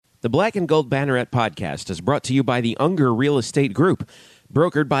The Black and Gold Banneret podcast is brought to you by the Unger Real Estate Group,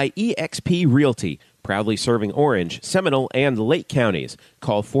 brokered by eXp Realty, proudly serving Orange, Seminole, and Lake counties.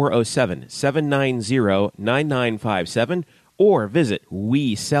 Call 407-790-9957 or visit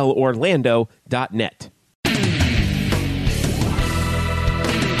WeSellOrlando.net.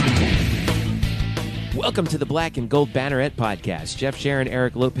 Welcome to the Black and Gold Banneret podcast. Jeff Sharon,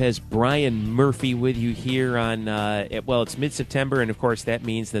 Eric Lopez, Brian Murphy with you here on, it's mid-September, and of course that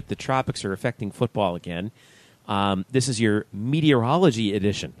means that the tropics are affecting football again. This is your meteorology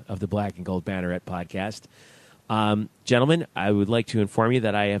edition of the Black and Gold Banneret podcast. Gentlemen, I would like to inform you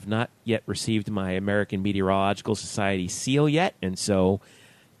that I have not yet received my American Meteorological Society seal yet, and so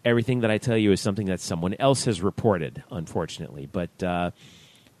everything that I tell you is something that someone else has reported, unfortunately. But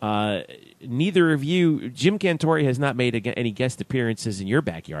neither of you, Jim Cantori has not made any guest appearances in your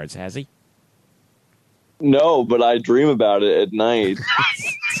backyards, has he? No, but I dream about it at night.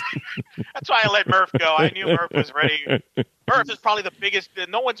 That's why I let Murph go. I knew Murph was ready. Murph is probably the biggest.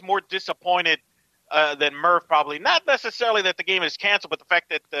 No one's more disappointed than Murph, probably. Not necessarily that the game is canceled, but the fact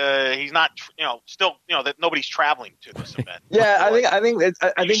that he's not, that nobody's traveling to this event. Yeah, I think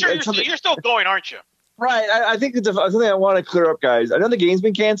you're still going, aren't you? Right. I think it's something I want to clear up, guys. I know the game's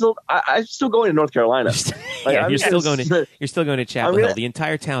been canceled. I'm still going to North Carolina. You're still going to Chapel Hill. The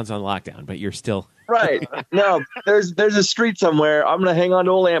entire town's on lockdown, but you're still right. No, there's a street somewhere. I'm going to hang on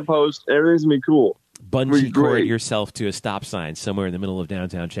to a lamppost. Everything's going to be cool. Bungee cord yourself to a stop sign somewhere in the middle of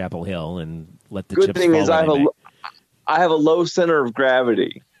downtown Chapel Hill and let the chips fall. Good thing is I have a low center of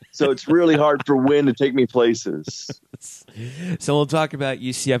gravity. So it's really hard for wind to take me places. So we'll talk about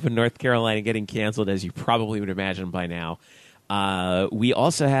UCF and North Carolina getting canceled, as you probably would imagine by now. We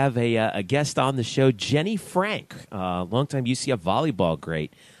also have a guest on the show, Jenny Frank, longtime UCF volleyball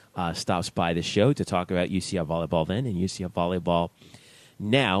great, stops by the show to talk about UCF volleyball then and UCF volleyball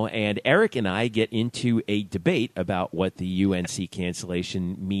now. And Eric and I get into a debate about what the UNC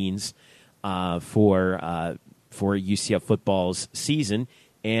cancellation means for UCF football's season.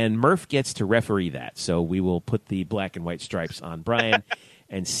 And Murph gets to referee that, so we will put the black and white stripes on Brian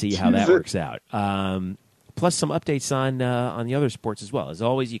and see how that works out. Plus some updates on the other sports as well. As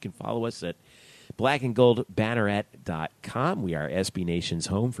always, you can follow us at blackandgoldbanneret.com. We are SB Nation's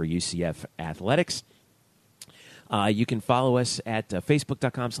home for UCF athletics. You can follow us at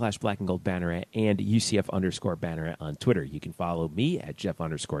facebook.com/blackandgoldbanneret and UCF_banneret on Twitter. You can follow me at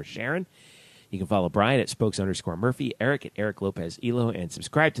Jeff_Sharon. You can follow Brian at Spokes_Murphy, Eric at Eric Lopez Elo, and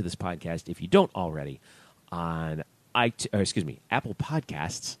subscribe to this podcast if you don't already on Apple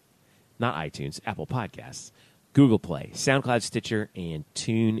Podcasts, not iTunes, Apple Podcasts, Google Play, SoundCloud, Stitcher, and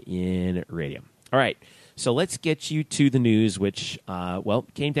TuneIn Radio. All right, so let's get you to the news, which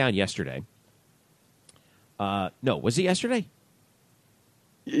came down yesterday. No, was it yesterday?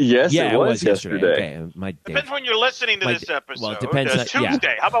 Yes, it was yesterday. Okay. Depends when you're listening to this episode. Well, it depends.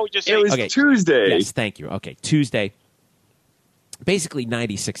 Tuesday. Yeah. How about we just say it was Tuesday? Yes, thank you. Okay, Tuesday. Basically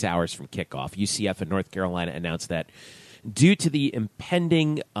 96 hours from kickoff, UCF and North Carolina announced that due to the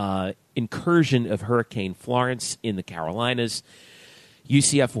impending incursion of Hurricane Florence in the Carolinas,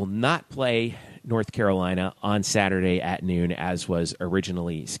 UCF will not play North Carolina on Saturday at noon as was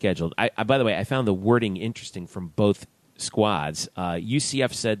originally scheduled. By the way, I found the wording interesting from both squads.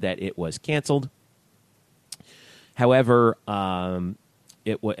 UCF said that it was canceled. However, North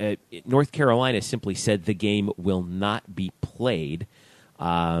Carolina simply said the game will not be played.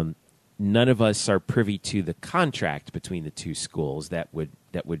 None of us are privy to the contract between the two schools that would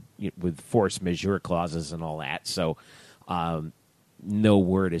with force majeure clauses and all that. So, no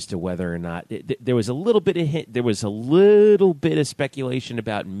word as to whether or not there was a little bit of speculation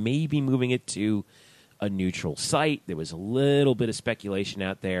about maybe moving it to a neutral site. There was a little bit of speculation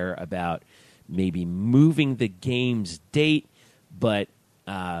out there about maybe moving the game's date, but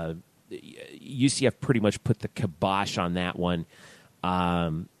UCF pretty much put the kibosh on that one,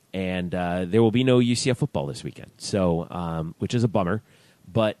 and there will be no UCF football this weekend. So, which is a bummer.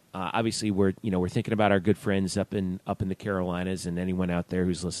 But obviously, we're thinking about our good friends up in the Carolinas, and anyone out there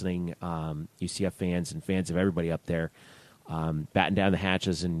who's listening, UCF fans and fans of everybody up there. Batten down the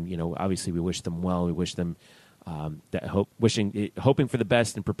hatches, and obviously we wish them well. We wish them hoping for the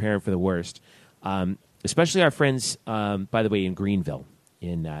best and preparing for the worst. Especially our friends, by the way, in Greenville,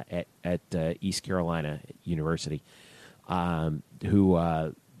 at East Carolina University,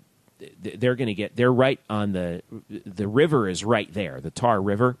 who they're going to get. They're right on the river is right there, the Tar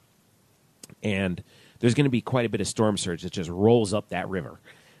River, and there's going to be quite a bit of storm surge that just rolls up that river.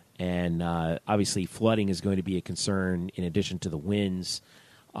 And obviously, flooding is going to be a concern in addition to the winds.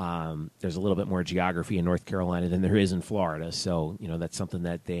 There's a little bit more geography in North Carolina than there is in Florida, so that's something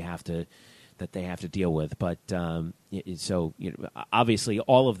that they have to deal with. But so obviously,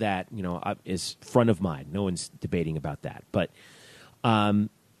 all of that is front of mind. No one's debating about that. But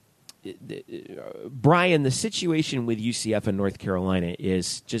Brian, the situation with UCF and North Carolina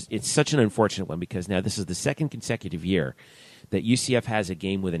is it's such an unfortunate one because now this is the second consecutive year that UCF has a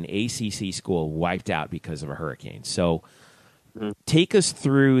game with an ACC school wiped out because of a hurricane. So take us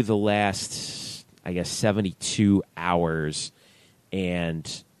through the last, 72 hours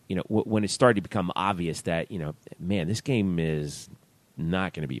and, when it started to become obvious that, man, this game is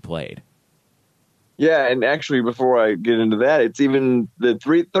not going to be played. Yeah, and actually, before I get into that, it's even the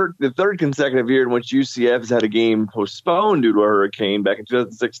third consecutive year in which UCF has had a game postponed due to a hurricane. Back in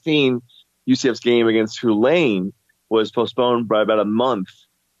 2016, UCF's game against Tulane was postponed by about a month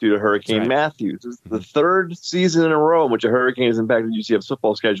due to Hurricane Matthew. This is the third season in a row in which a hurricane has impacted UCF's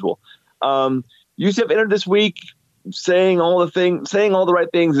football schedule. UCF entered this week saying all the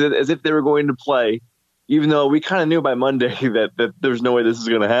right things as if they were going to play, even though we kind of knew by Monday that there's no way this is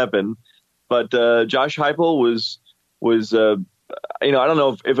going to happen. But Josh Heupel was I don't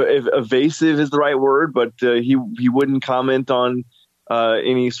know if evasive is the right word, but he wouldn't comment on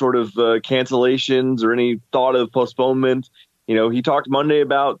any sort of cancellations or any thought of postponement. He talked Monday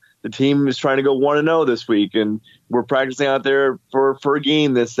about the team is trying to go 1-0 this week, and we're practicing out there for a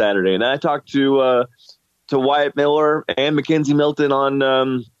game this Saturday. And I talked to Wyatt Miller and Mackenzie Milton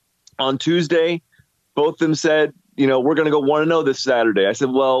on Tuesday. Both of them said, we're going to go 1-0 this Saturday. I said,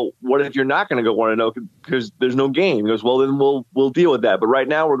 well, what if you're not going to go 1-0 because there's no game? He goes, well, then we'll deal with that. But right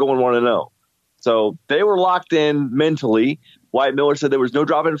now we're going 1-0. So they were locked in mentally. Wyatt Miller said there was no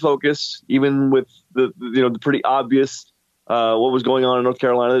drop in focus, even with the pretty obvious what was going on in North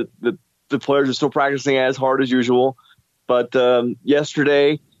Carolina. The players are still practicing as hard as usual. But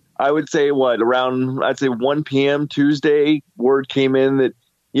yesterday, I would say around 1 p.m. Tuesday, word came in that,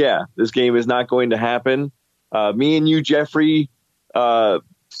 yeah, this game is not going to happen. Me and you, Jeffrey,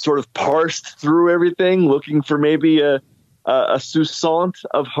 sort of parsed through everything, looking for maybe a soupçon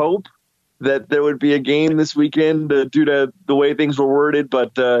of hope that there would be a game this weekend due to the way things were worded.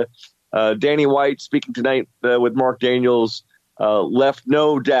 But Danny White, speaking tonight with Mark Daniels, left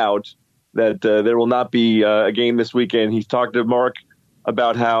no doubt that there will not be a game this weekend. He's talked to Mark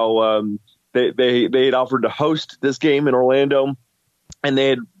about how they had offered to host this game in Orlando, and they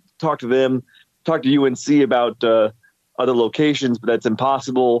had talked to UNC about other locations, but that's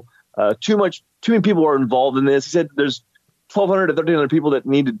impossible. Too many people are involved in this. He said there's 1,200 to 1,300 people that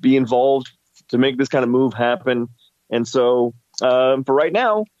need to be involved to make this kind of move happen. And so for right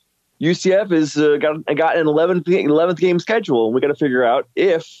now, UCF has got an 11th game schedule, and we got to figure out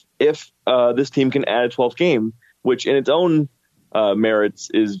if this team can add a 12th game, which in its own merits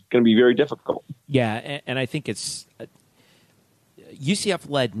is going to be very difficult. Yeah, and I think it's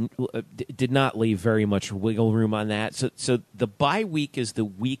UCF did not leave very much wiggle room on that. So the bye week is the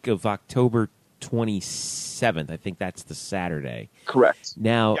week of October 27th. I think that's the Saturday. Correct.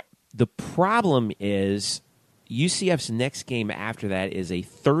 Now, The problem is UCF's next game after that is a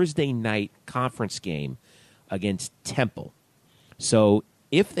Thursday night conference game against Temple. So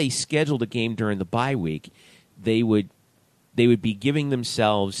if they scheduled a game during the bye week, they would be giving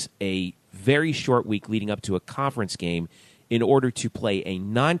themselves a very short week leading up to a conference game in order to play a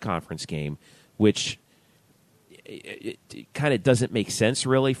non-conference game, which it kind of doesn't make sense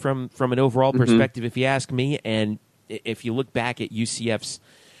really from an overall perspective, if you ask me. And if you look back at UCF's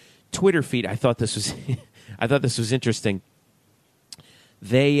Twitter feed, I thought this was interesting.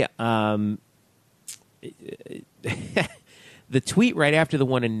 They the tweet right after the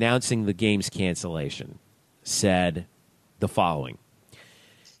one announcing the game's cancellation said the following: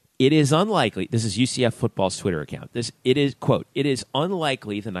 "It is unlikely." This is UCF football's Twitter account. It is, quote, "It is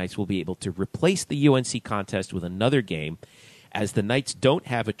unlikely the Knights will be able to replace the UNC contest with another game, as the Knights don't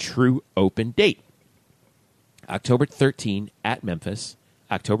have a true open date. October 13 at Memphis,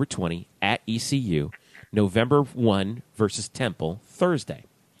 October 20 at ECU, November 1 versus Temple, Thursday."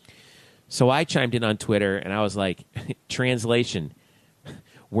 So I chimed in on Twitter, and I was like, translation,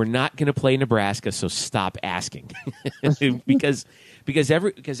 we're not going to play Nebraska, so stop asking. because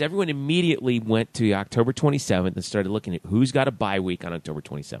everyone immediately went to October 27th and started looking at who's got a bye week on October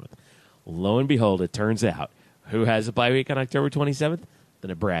 27th. Lo and behold, it turns out, who has a bye week on October 27th? The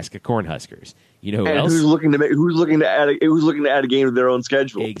Nebraska Cornhuskers. You know who else? Who's looking to add a game to their own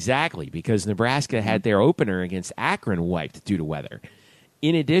schedule? Exactly, because Nebraska had their opener against Akron wiped due to weather.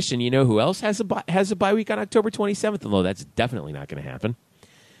 In addition, you know who else has a bye week on October 27th? Although that's definitely not going to happen.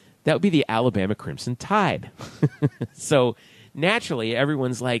 That would be the Alabama Crimson Tide. So naturally,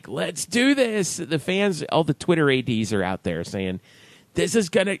 everyone's like, let's do this. The fans, all the Twitter ADs are out there saying,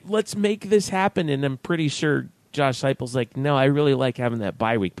 let's make this happen. And I'm pretty sure Josh Heupel's like, no, I really like having that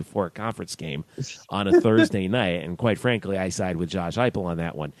bye week before a conference game on a Thursday night. And quite frankly, I side with Josh Heupel on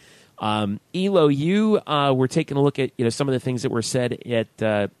that one. Elo, you were taking a look at some of the things that were said at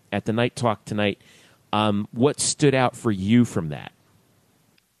the Night Talk tonight. What stood out for you from that?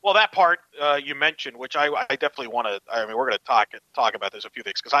 Well, that part you mentioned, which I definitely want to. I mean, we're going to talk about this a few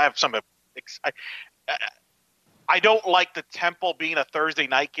things because I have some. I don't like the Temple being a Thursday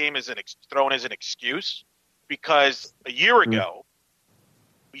night game thrown as an excuse, because a year ago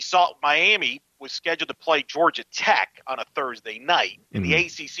we saw Miami was scheduled to play Georgia Tech on a Thursday night, and the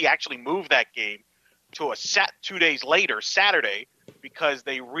ACC actually moved that game to 2 days later, Saturday, because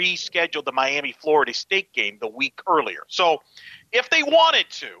they rescheduled the Miami-Florida State game the week earlier. So if they wanted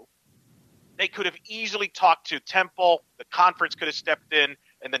to, they could have easily talked to Temple, the conference could have stepped in,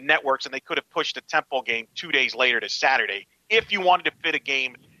 and the networks, and they could have pushed the Temple game 2 days later to Saturday if you wanted to fit a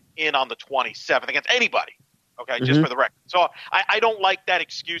game in on the 27th against anybody, okay, just for the record. So I don't like that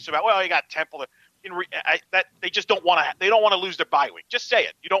excuse about, well, you got Temple. That they just don't want to. They don't want to lose their bye week. Just say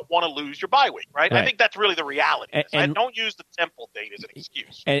it. You don't want to lose your bye week, right? I think that's really the reality. And don't use the Temple date as an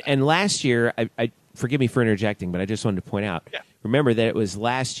excuse. And last year, I forgive me for interjecting, but I just wanted to point out. Yeah. Remember that it was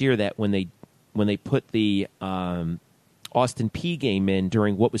last year that when they put the Austin Peay game in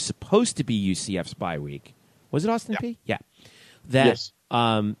during what was supposed to be UCF's bye week. Was it Austin Peay? Yeah. Yes.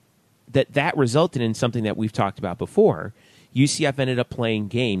 That resulted in something that we've talked about before. UCF ended up playing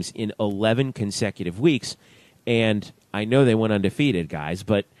games in 11 consecutive weeks, and I know they went undefeated, guys,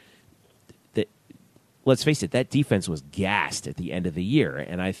 but let's face it, that defense was gassed at the end of the year,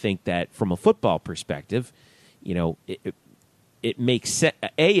 and I think that from a football perspective, it makes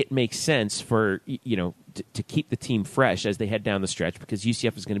it makes sense for to keep the team fresh as they head down the stretch, because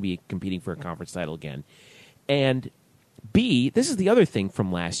UCF is going to be competing for a conference title again, and B, this is the other thing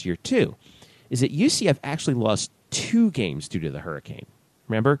from last year too, is that UCF actually lost 2 games due to the hurricane.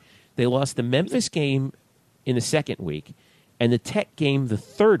 Remember, they lost the Memphis game in the second week and the Tech game the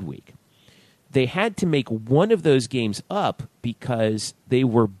third week. They had to make one of those games up because they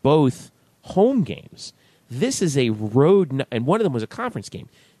were both home games. This is a road, and one of them was a conference game.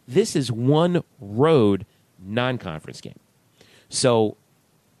 This is one road non-conference game. So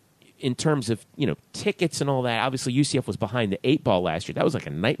in terms of tickets and all that, obviously UCF was behind the 8 ball last year. That was like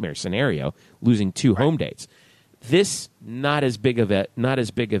a nightmare scenario, losing 2 home dates. This not as big of a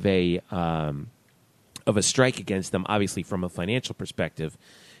strike against them. Obviously, from a financial perspective,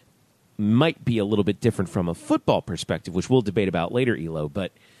 might be a little bit different from a football perspective, which we'll debate about later, Elo.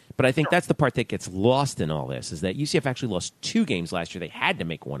 But I think that's the part that gets lost in all this, is that UCF actually lost 2 games last year. They had to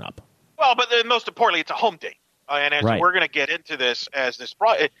make one up. Well, but then most importantly, it's a home date, and as we're going to get into this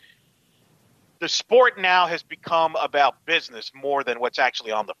the sport now has become about business more than what's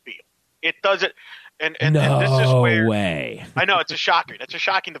actually on the field. It doesn't. And this is where way. I know it's a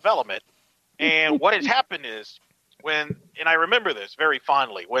shocking development. And what has happened is and I remember this very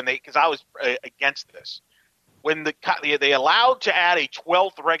fondly because I was against this, when they allowed to add a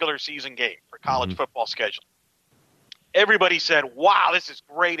 12th regular season game for college football scheduling. Everybody said, "Wow, this is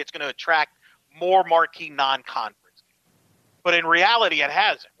great! It's going to attract more marquee non-conference games." But in reality, it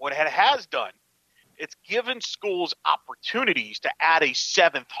hasn't. What it has done, it's given schools opportunities to add a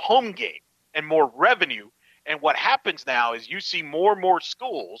 7th home game and more revenue. And what happens now is you see more and more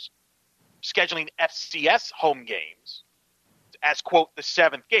schools scheduling FCS home games as, quote, the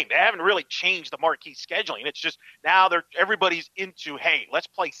 7th game. They haven't really changed the marquee scheduling. It's just now everybody's into, hey, let's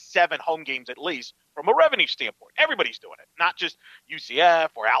play 7 home games at least from a revenue standpoint. Everybody's doing it, not just UCF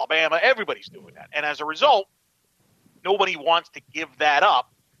or Alabama. Everybody's doing that. And as a result, nobody wants to give that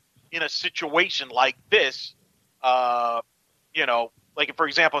up in a situation like this. Like, for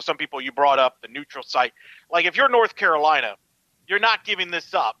example, some people, you brought up the neutral site. Like, if you're North Carolina, you're not giving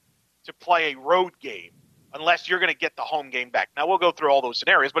this up to play a road game unless you're going to get the home game back. Now, we'll go through all those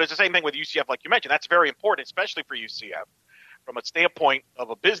scenarios, but it's the same thing with UCF, like you mentioned. That's very important, especially for UCF from a standpoint of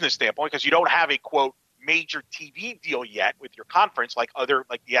a business standpoint, because you don't have a, quote, major TV deal yet with your conference like the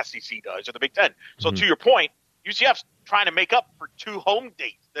SEC does or the Big Ten. So to your point, UCF's trying to make up for 2 home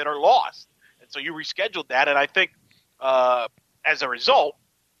dates that are lost. And so you rescheduled that, and I think as a result,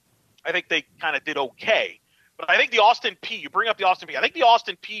 I think they kind of did okay. But I think the Austin Peay, you bring up the Austin Peay. I think the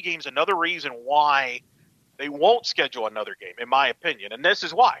Austin Peay game is another reason why they won't schedule another game, in my opinion. And this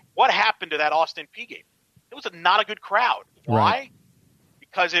is why. What happened to that Austin Peay game? It was not a good crowd. Why? Right.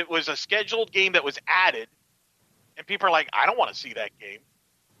 Because it was a scheduled game that was added, and people are like, I don't want to see that game.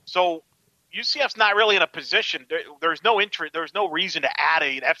 So UCF's not really in a position. There's no interest. There's no reason to add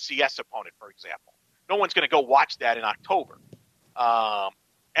an FCS opponent, for example. No one's going to go watch that in October.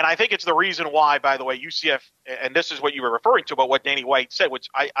 And I think it's the reason why, by the way, UCF, and this is what you were referring to about what Danny White said, which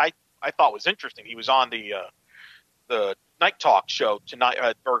I thought was interesting. He was on the Night Talk show tonight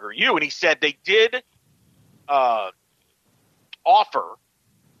at Burger U, and he said they did offer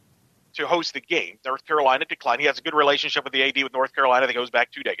to host the game. North Carolina declined. He has a good relationship with the AD with North Carolina that goes back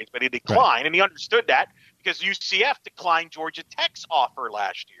 2 decades, but he declined, right. And he understood that because UCF declined Georgia Tech's offer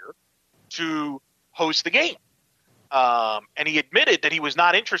last year to host the game. And he admitted that he was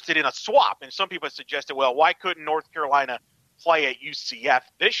not interested in a swap. And some people suggested, well, why couldn't North Carolina play at UCF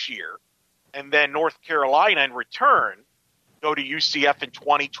this year, and then North Carolina in return go to UCF in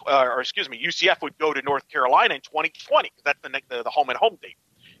UCF would go to North Carolina in 2020 because that's the home and home date.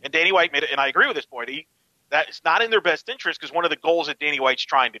 And Danny White made it, and I agree with this point. That it's not in their best interest because one of the goals that Danny White's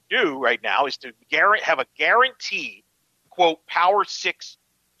trying to do right now is to have a guaranteed, quote, Power 6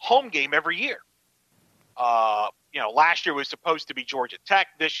 home game every year. Last year was supposed to be Georgia Tech.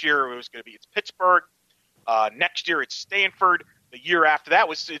 This year it's going to be Pittsburgh. Next year it's Stanford. The year after that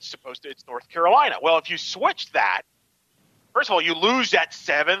it's North Carolina. Well, if you switch that, first of all, you lose that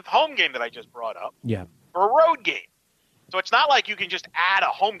 7th home game that I just brought up. Yeah. For a road game. So it's not like you can just add a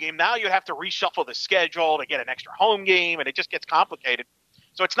home game. Now you have to reshuffle the schedule to get an extra home game, and it just gets complicated.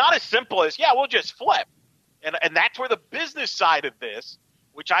 So it's not as simple as, we'll just flip. And that's where the business side of this,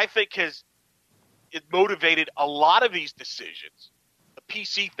 which I think it motivated a lot of these decisions. The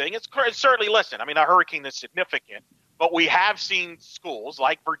PC thing, it's certainly, listen, I mean, a hurricane is significant, but we have seen schools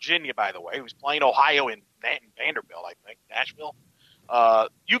like Virginia, by the way, who's playing Ohio and Vanderbilt, I think, Nashville.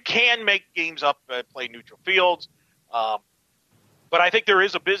 You can make games up, play neutral fields. But I think there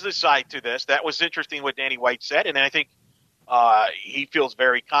is a business side to this. That was interesting what Danny White said, and I think he feels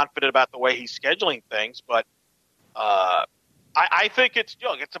very confident about the way he's scheduling things. But I think it's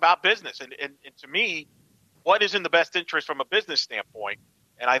about business, and to me, what is in the best interest from a business standpoint,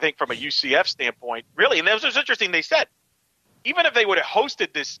 and I think from a UCF standpoint, really, and this was interesting. They said even if they would have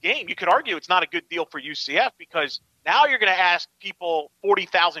hosted this game, you could argue it's not a good deal for UCF because now you're going to ask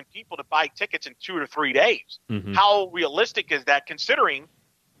 40,000 people to buy tickets in 2 to 3 days. Mm-hmm. How realistic is that considering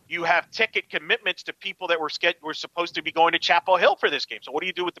you have ticket commitments to people that were supposed to be going to Chapel Hill for this game? So what do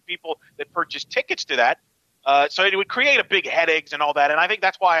you do with the people that purchased tickets to that? So it would create a big headaches and all that. And I think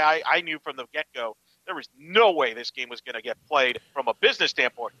that's why I knew from the get-go there was no way this game was going to get played from a business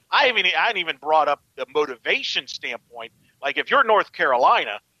standpoint. I hadn't even brought up the motivation standpoint. Like if you're North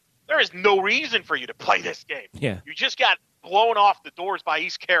Carolina, there is no reason for you to play this game. Yeah. You just got blown off the doors by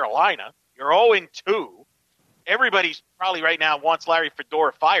East Carolina. You're 0-2. Everybody's probably right now wants Larry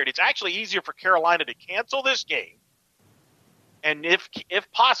Fedora fired. It's actually easier for Carolina to cancel this game and,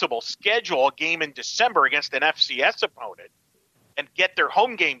 if possible, schedule a game in December against an FCS opponent and get their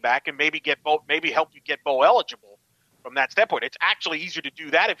home game back and maybe help you get bowl eligible from that standpoint. It's actually easier to do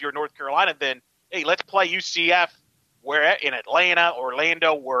that if you're North Carolina than, hey, let's play UCF in Atlanta,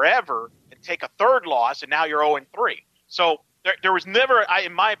 Orlando, wherever, and take a third loss, and now you're 0-3. So there was never,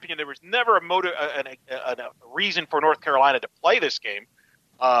 in my opinion, there was never a reason for North Carolina to play this game,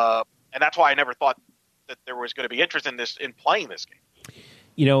 and that's why I never thought that there was going to be interest in playing this game.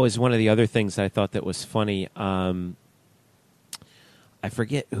 You know, is one of the other things that I thought that was funny. I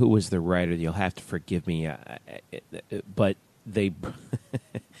forget who was the writer. You'll have to forgive me, but they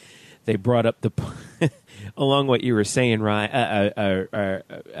they brought up along what you were saying, Ryan,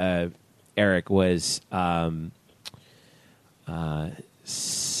 Eric, was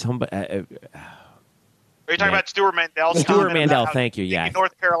somebody. Are you talking about Stuart Mandel? Stuart Mandel, thank you. Yeah,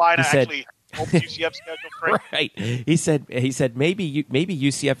 North Carolina actually helped UCF schedule for right. He said maybe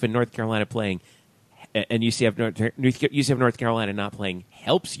UCF and North Carolina playing. And UCF North Carolina not playing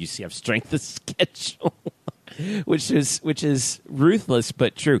helps UCF strength of schedule, which is ruthless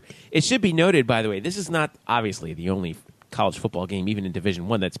but true. It should be noted, by the way, this is not obviously the only college football game, even in Division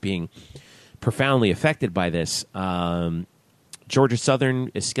I, that's being profoundly affected by this. Georgia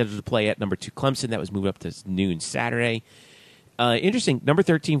Southern is scheduled to play at number 2 Clemson. That was moved up to noon Saturday. Interesting, number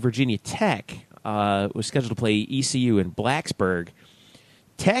 13 Virginia Tech was scheduled to play ECU in Blacksburg.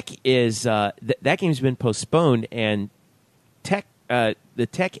 Tech is that game's been postponed, and the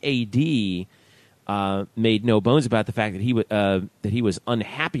Tech AD made no bones about the fact that he was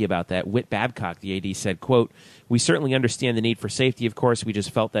unhappy about that. Whit Babcock, the AD, said, quote, "We certainly understand the need for safety, of course. We just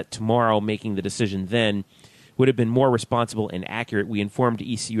felt that tomorrow making the decision then would have been more responsible and accurate. We informed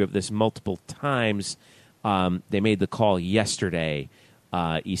ECU of this multiple times. They made the call yesterday."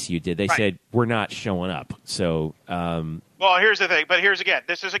 ECU did. They said, we're not showing up. So, well, here's the thing. But here's again.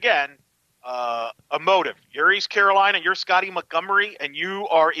 This is again a motive. You're East Carolina, you're Scotty Montgomery, and you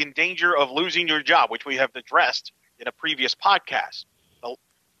are in danger of losing your job, which we have addressed in a previous podcast. Well,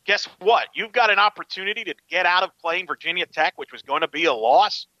 guess what? You've got an opportunity to get out of playing Virginia Tech, which was going to be a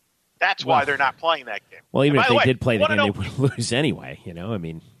loss. That's why they're not playing that game. Well, even if they did play the game, they would lose anyway.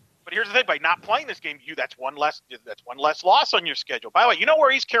 But here's the thing: by not playing this game, that's one less loss on your schedule. By the way, you know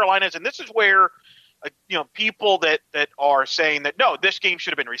where East Carolina is, and this is where people that are saying that no, this game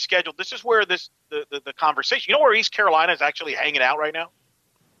should have been rescheduled. This is where the conversation. You know where East Carolina is actually hanging out right now?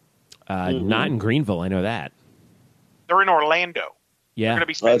 Not in Greenville. I know that. They're in Orlando. Yeah, they're going to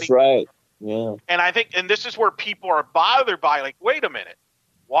be spending. That's right. Yeah. And this is where people are bothered by, like, wait a minute.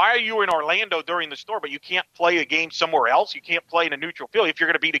 Why are you in Orlando during the storm, but you can't play a game somewhere else? You can't play in a neutral field if you're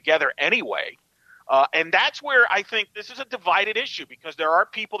going to be together anyway. And that's where I think this is a divided issue, because there are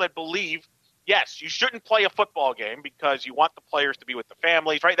people that believe, yes, you shouldn't play a football game because you want the players to be with the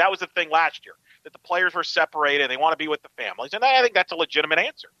families, right? That was the thing last year, that the players were separated. They want to be with the families. And I think that's a legitimate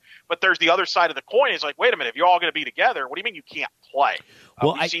answer. But there's the other side of the coin is like, wait a minute, if you're all going to be together, what do you mean you can't play?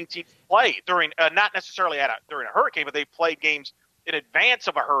 We've seen teams play during, not necessarily during a hurricane, but they played games in advance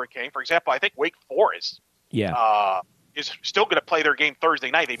of a hurricane. For example, I think Wake Forest is still going to play their game Thursday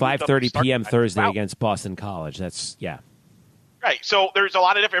night. 5:30 p.m. Thursday against Boston College. That's, Right. So there's a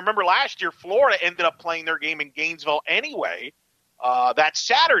lot of different. Remember last year, Florida ended up playing their game in Gainesville anyway. That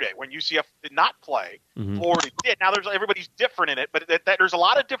Saturday when UCF did not play, Florida did. Now everybody's different in it, but there's a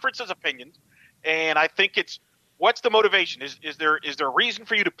lot of differences of opinions, and I think it's what's the motivation? Is there a reason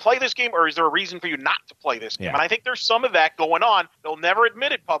for you to play this game, or is there a reason for you not to play this game? Yeah. And I think there's some of that going on. They'll never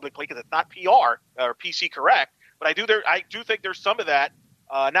admit it publicly because it's not PR or PC correct, but I do think there's some of that.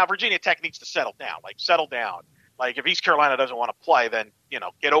 Now Virginia Tech needs to settle down. Like if East Carolina doesn't want to play, then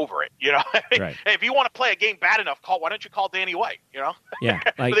get over it. Right. Hey, if you want to play a game bad enough, why don't you call Danny White? Yeah,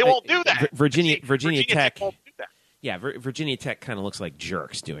 but they won't do that. Virginia Tech won't do that. Yeah, Virginia Tech kind of looks like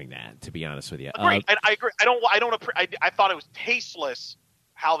jerks doing that, to be honest with you. Right, and I agree. I thought it was tasteless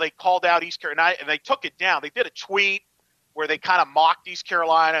how they called out East Carolina, and they took it down. They did a tweet where they kind of mocked East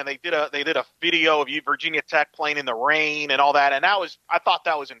Carolina, and they did a video of Virginia Tech playing in the rain and all that, and I thought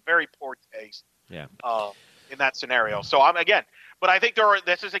that was in very poor taste. Yeah. In that scenario. So but I think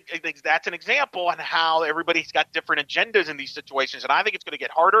that's an example on how everybody's got different agendas in these situations, and I think it's going to get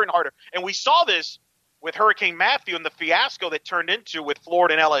harder and harder. And we saw this with Hurricane Matthew and the fiasco that turned into with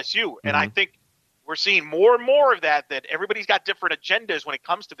Florida and LSU. And I think we're seeing more and more of that everybody's got different agendas when it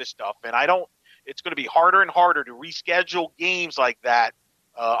comes to this stuff. And it's going to be harder and harder to reschedule games like that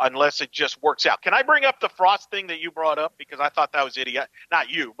unless it just works out. Can I bring up the Frost thing that you brought up? Because I thought that was idiot. Not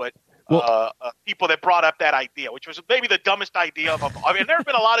you, but people that brought up that idea, which was maybe the dumbest idea of I mean, there have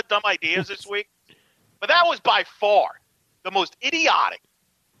been a lot of dumb ideas this week, but that was by far the most idiotic,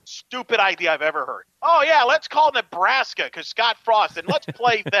 stupid idea I've ever heard. Oh, yeah, let's call Nebraska because Scott Frost, and let's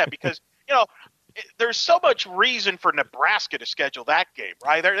play them because, there's so much reason for Nebraska to schedule that game,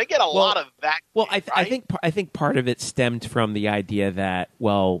 right? They get a lot of that. Well, game, I think part of it stemmed from the idea that,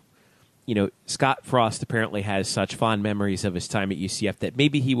 Scott Frost apparently has such fond memories of his time at UCF that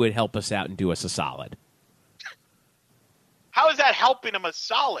maybe he would help us out and do us a solid. How is that helping him a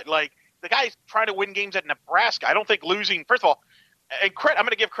solid? Like, the guy's trying to win games at Nebraska. I don't think losing – first of all, and I'm going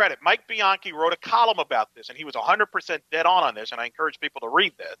to give credit. Mike Bianchi wrote a column about this, and he was 100% dead on this, and I encourage people to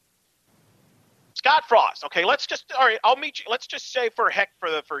read this. Scott Frost, okay, all right, I'll meet you. Let's just say for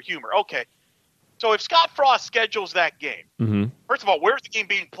humor. Okay, so if Scott Frost schedules that game, first of all, where's the game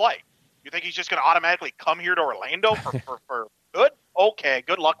being played? You think he's just going to automatically come here to Orlando for good? Okay,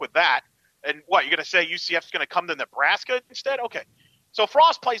 good luck with that. And what, you're going to say UCF's going to come to Nebraska instead? Okay, so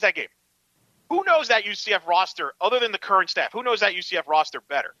Frost plays that game. Who knows that UCF roster, other than the current staff, who knows that UCF roster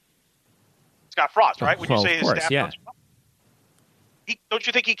better? Scott Frost, right? Would you say his staff knows? Don't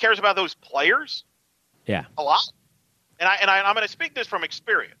you think he cares about those players? Yeah. A lot. And I'm going to speak this from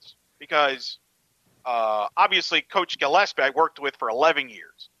experience because obviously Coach Gillespie I worked with for 11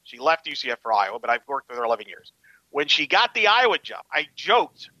 years. She left UCF for Iowa, but I've worked with her 11 years. When she got the Iowa job, I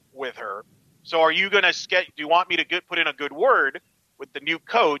joked with her, so are you going to do you want me to put in a good word with the new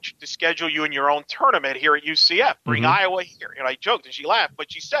coach to schedule you in your own tournament here at UCF? Bring Iowa here. And I joked and she laughed, but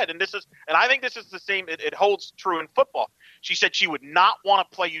she said, and I think this is the same, it holds true in football. She said she would not want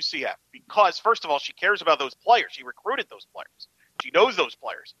to play UCF because, first of all, she cares about those players. She recruited those players. She knows those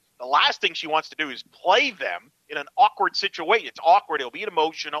players. The last thing she wants to do is play them in an awkward situation. It's awkward. It'll be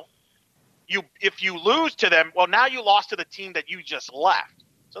emotional. If you lose to them, well, now you lost to the team that you just left.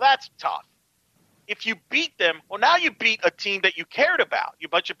 So that's tough. If you beat them, well, now you beat a team that you cared about, a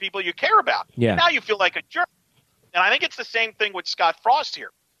bunch of people you care about. Yeah. Now you feel like a jerk. And I think it's the same thing with Scott Frost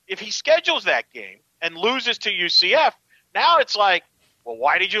here. if he schedules that game and loses to UCF, now it's like, well,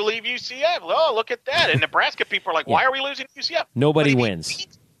 why did you leave UCF? Oh, look at that. And Nebraska people are like, why are we losing to UCF? Nobody wins.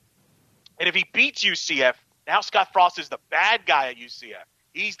 And if he beats UCF, now Scott Frost is the bad guy at UCF.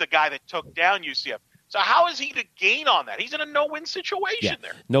 He's the guy that took down UCF. So how is he to gain on that? He's in a no-win situation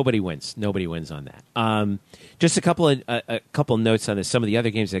there. Nobody wins. Nobody wins on that. Just a couple of notes on this. Some of the other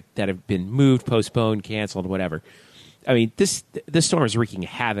games that have been moved, postponed, canceled, whatever. I mean, this storm is wreaking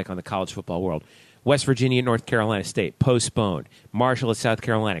havoc on the college football world. West Virginia, North Carolina State, postponed. Marshall at South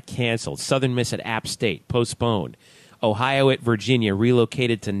Carolina, canceled. Southern Miss at App State, postponed. Ohio at Virginia,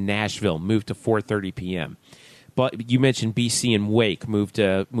 relocated to Nashville, moved to 4:30 p.m. But you mentioned BC and Wake moved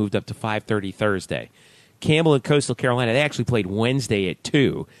up to 5:30 Thursday. Campbell and Coastal Carolina, they actually played Wednesday at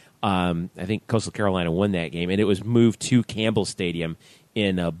 2. I think Coastal Carolina won that game, and it was moved to Campbell Stadium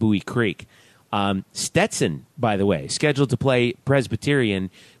in Bowie Creek. Stetson, by the way, scheduled to play Presbyterian,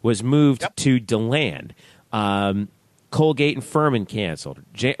 was moved to DeLand. Colgate and Furman canceled.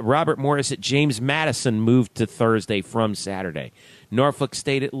 Robert Morris at James Madison moved to Thursday from Saturday. Norfolk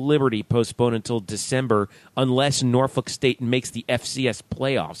State at Liberty postponed until December unless Norfolk State makes the FCS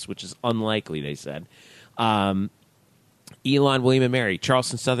playoffs, which is unlikely, they said. Elon, William and Mary,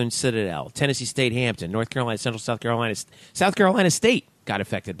 Charleston Southern Citadel, Tennessee State Hampton, North Carolina Central, South Carolina State got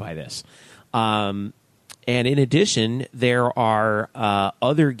affected by this. And in addition, there are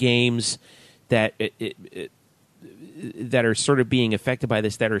other games that that are sort of being affected by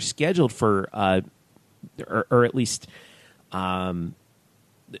this that are scheduled for, or at least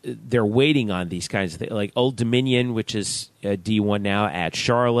they're waiting on these kinds of things. Like Old Dominion, which is D1 now at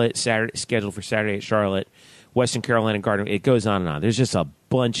Charlotte, scheduled for Saturday at Charlotte, Western Carolina Gardner. It goes on and on. There's just a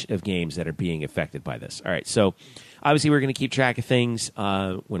bunch of games that are being affected by this. All right, so obviously we're going to keep track of things.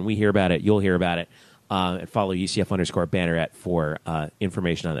 When we hear about it, you'll hear about it. And follow UCF_Banneret for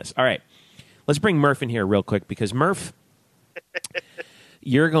information on this. All right. Let's bring Murph in here real quick because, Murph,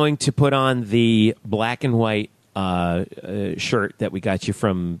 you're going to put on the black and white shirt that we got you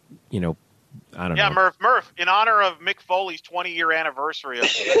from, I don't know. Yeah, Murph, in honor of Mick Foley's 20-year anniversary of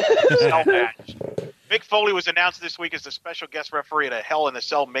the Cell match, Mick Foley was announced this week as the special guest referee at a Hell in a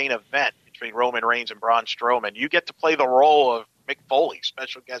Cell main event between Roman Reigns and Braun Strowman. You get to play the role of Mick Foley,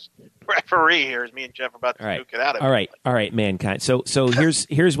 special guest referee here, as me and Jeff are about to duke it out of it. All right, mankind. So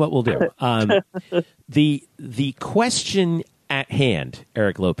here's what we'll do. The question at hand,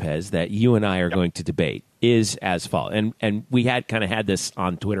 Eric Lopez, that you and I are going to debate is as follows. And we had this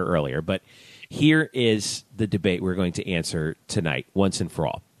on Twitter earlier, but here is the debate we're going to answer tonight, once and for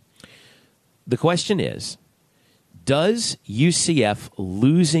all. The question is, does UCF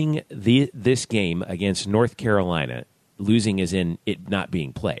losing this game against North Carolina, losing as in it not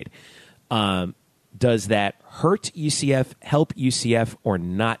being played, does that hurt UCF, help UCF, or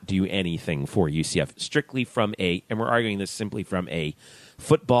not do anything for UCF? Strictly from and we're arguing this simply from a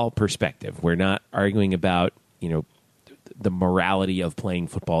football perspective. We're not arguing about, the morality of playing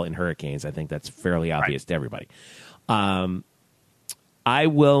football in hurricanes. I think that's fairly obvious to everybody. I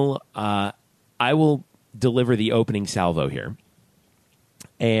will deliver the opening salvo here,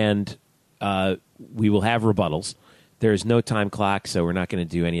 and we will have rebuttals. There's no time clock, so we're not going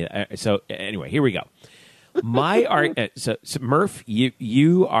to do any of that. So anyway, here we go. So Murph,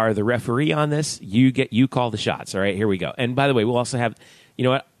 you are the referee on this. You call the shots. All right, here we go. And by the way, we'll also have,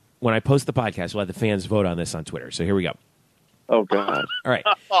 what? When I post the podcast, we'll have the fans vote on this on Twitter. So here we go. Oh God! All right.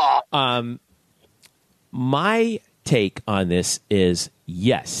 My take on this is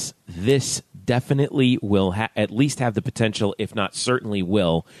yes, this definitely will at least have the potential, if not certainly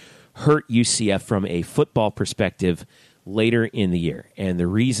will, hurt UCF from a football perspective later in the year. And the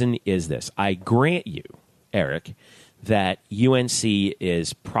reason is this. I grant you, Eric, that UNC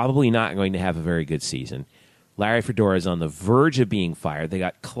is probably not going to have a very good season. Larry Fedora is on the verge of being fired. They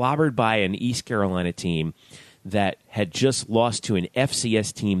got clobbered by an East Carolina team that had just lost to an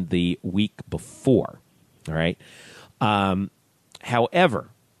FCS team the week before. All right. However,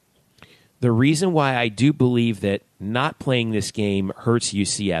 the reason why I do believe that not playing this game hurts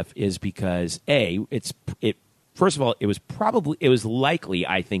UCF is because first of all, it was likely,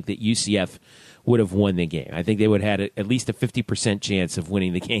 I think, that UCF would have won the game. I think they would have had at least a 50% chance of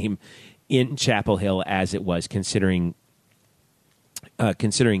winning the game in Chapel Hill as it was, considering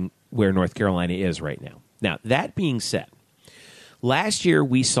where North Carolina is right now. Now, that being said, last year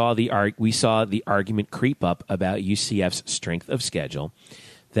we saw the argument creep up about UCF's strength of schedule.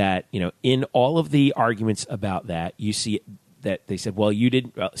 That, in all of the arguments about that, you see that they said, well, you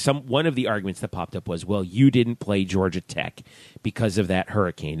didn't. One of the arguments that popped up was, well, you didn't play Georgia Tech because of that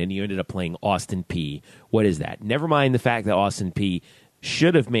hurricane, and you ended up playing Austin Peay. What is that? Never mind the fact that Austin Peay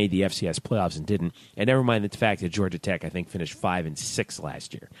should have made the FCS playoffs and didn't. And never mind the fact that Georgia Tech, I think, finished 5-6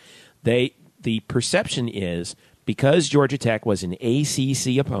 last year. The perception is because Georgia Tech was an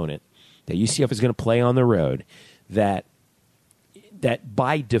ACC opponent that UCF is going to play on the road, that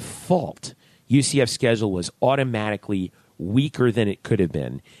by default UCF's schedule was automatically weaker than it could have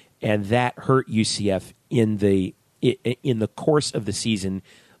been, and that hurt UCF in the course of the season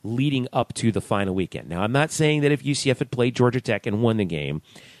leading up to the final weekend. Now, I'm not saying that if UCF had played Georgia Tech and won the game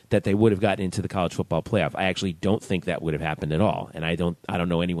that they would have gotten into the college football playoff. I actually don't think that would have happened at all, and I don't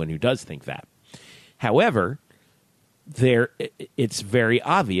know anyone who does think that. However, it's very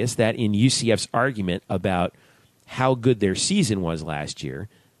obvious that in UCF's argument about how good their season was last year,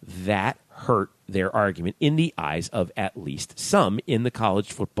 that hurt their argument in the eyes of at least some in the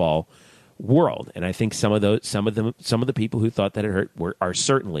college football world. And I think some of the people who thought that it hurt are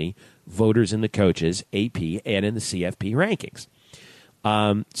certainly voters in the coaches, AP, and in the CFP rankings.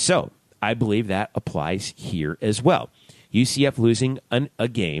 So I believe that applies here as well. UCF losing a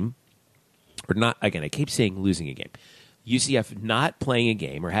game, or not, again, I keep saying losing a game. UCF not playing a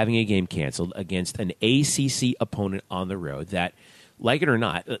game or having a game canceled against an ACC opponent on the road that, like it or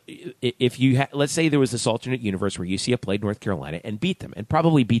not, if you let's say there was this alternate universe where UCF played North Carolina and beat them, and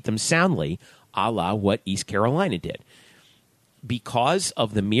probably beat them soundly, a la what East Carolina did. Because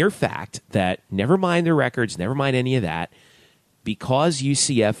of the mere fact that, never mind the records, never mind any of that, because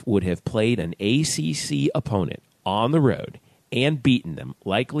UCF would have played an ACC opponent on the road and beaten them,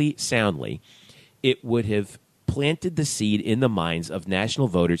 likely soundly, it would have planted the seed in the minds of national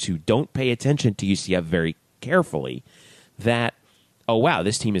voters who don't pay attention to UCF very carefully that, oh wow,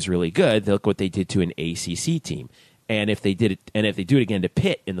 this team is really good. Look what they did to an ACC team, and if they do it again to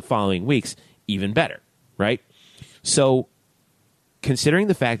Pitt in the following weeks, even better, right? So, considering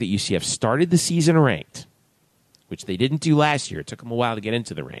the fact that UCF started the season ranked, which they didn't do last year, it took them a while to get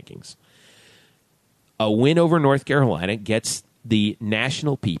into the rankings. A win over North Carolina gets the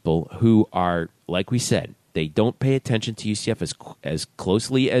national people who are, like we said, they don't pay attention to UCF as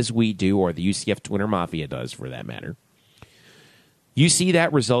closely as we do, or the UCF Twitter Mafia does, for that matter. You see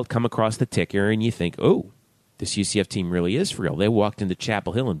that result come across the ticker, and you think, oh, this UCF team really is for real. They walked into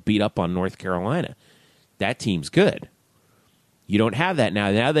Chapel Hill and beat up on North Carolina. That team's good. You don't have that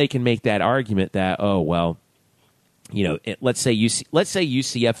now. Now they can make that argument that, oh, well, you know, let's say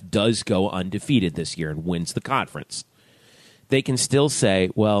UCF does go undefeated this year and wins the conference. They can still say,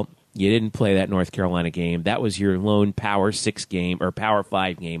 well, you didn't play that North Carolina game. That was your lone Power 6 game or Power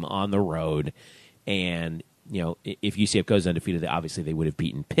 5 game on the road. And, you know, if UCF goes undefeated, obviously they would have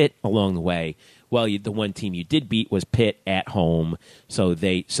beaten Pitt along the way. Well, the one team you did beat was Pitt at home, so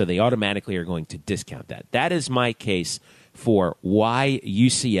they automatically are going to discount that. That is my case for why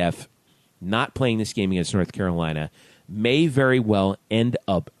UCF not playing this game against North Carolina may very well end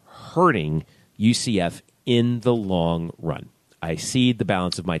up hurting UCF in the long run. I cede the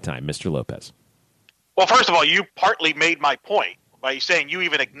balance of my time. Mr. Lopez. Well, first of all, you partly made my point by saying you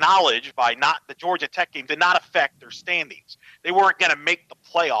even acknowledged by not the Georgia Tech game did not affect their standings. They weren't going to make the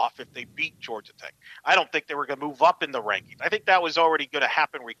playoff if they beat Georgia Tech. I don't think they were going to move up in the rankings. I think that was already going to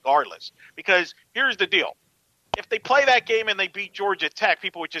happen regardless. Because here's the deal. If they play that game and they beat Georgia Tech,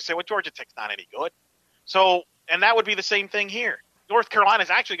 people would just say, well, Georgia Tech's not any good. So, and that would be the same thing here. North Carolina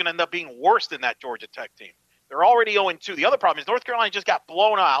is actually going to end up being worse than that Georgia Tech team. They're already 0-2. The other problem is North Carolina just got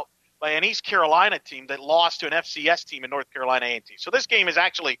blown out by an East Carolina team that lost to an FCS team in North Carolina A&T. So this game is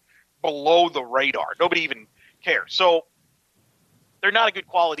actually below the radar. Nobody even cares. So they're not a good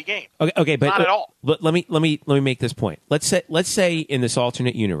quality game. Okay, but not at all. Let me make this point. Let's say in this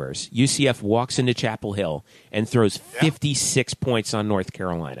alternate universe, UCF walks into Chapel Hill and throws 56 points on North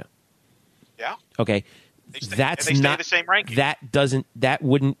Carolina. Yeah. Okay. They stay the same ranking. That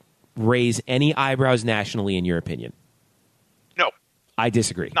wouldn't raise any eyebrows nationally, in your opinion. No. I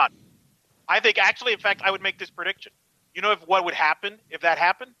disagree. None. I think actually, in fact, I would make this prediction. You know what would happen if that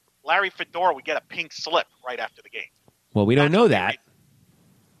happened? Larry Fedora would get a pink slip right after the game. Well, we don't know that.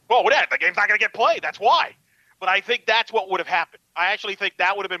 Well, the game's not going to get played. That's why. But I think that's what would have happened. I actually think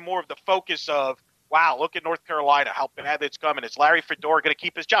that would have been more of the focus of, wow, look at North Carolina, how bad it's coming. Is Larry Fedora going to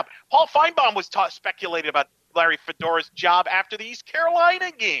keep his job? Paul Feinbaum was speculating about Larry Fedora's job after the East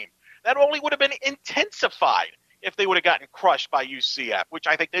Carolina game. That only would have been intensified if they would have gotten crushed by UCF, which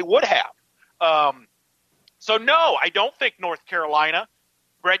I think they would have. So, no, I don't think North Carolina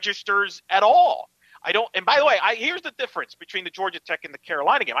registers at all. I don't. And by the way, here's the difference between the Georgia Tech and the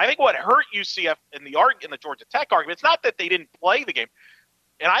Carolina game. I think what hurt UCF in the Georgia Tech argument, it's not that they didn't play the game.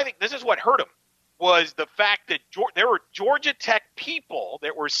 And I think this is what hurt them, was the fact that there were Georgia Tech people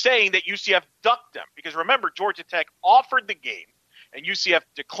that were saying that UCF ducked them. Because remember, Georgia Tech offered the game. and UCF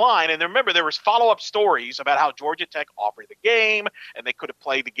declined. And remember, there was follow-up stories about how Georgia Tech offered the game, and they could have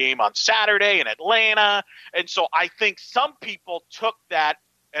played the game on Saturday in Atlanta. And so I think some people took that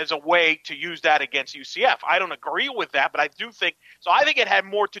as a way to use that against UCF. I don't agree with that, but I do think – so I think it had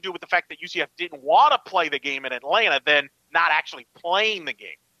more to do with the fact that UCF didn't want to play the game in Atlanta than not actually playing the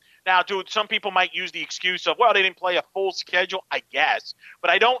game. Now, some people might use the excuse of, well, they didn't play a full schedule, I guess. But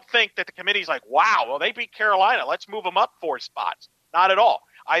I don't think that the committee's like, wow, well, they beat Carolina. Let's move them up 4 spots. Not at all.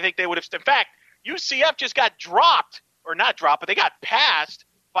 I think they would have – in fact, UCF just got dropped – or not dropped, but they got passed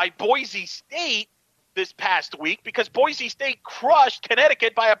by Boise State this past week because Boise State crushed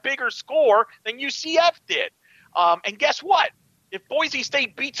Connecticut by a bigger score than UCF did. And guess what? If Boise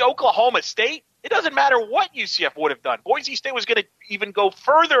State beats Oklahoma State, it doesn't matter what UCF would have done. Boise State was going to even go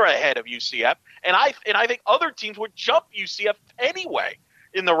further ahead of UCF, and I think other teams would jump UCF anyway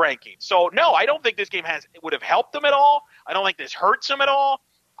in the rankings. So, no, I don't think this game would have helped them at all. I don't think this hurts them at all.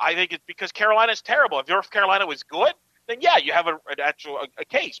 I think it's because Carolina's terrible. If North Carolina was good, then, yeah, you have a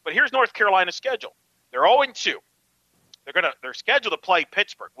case. But here's North Carolina's schedule. They're 0-2. They're scheduled to play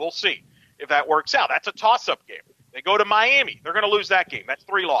Pittsburgh. We'll see if that works out. That's a toss-up game. They go to Miami. They're going to lose that game. That's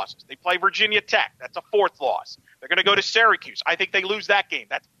 3 losses. They play Virginia Tech. That's a 4th loss. They're going to go to Syracuse. I think they lose that game.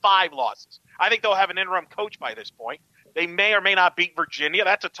 That's 5 losses. I think they'll have an interim coach by this point. They may or may not beat Virginia.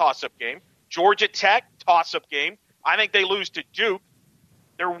 That's a toss-up game. Georgia Tech, toss-up game. I think they lose to Duke.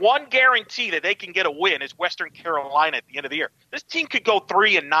 Their one guarantee that they can get a win is Western Carolina at the end of the year. This team could go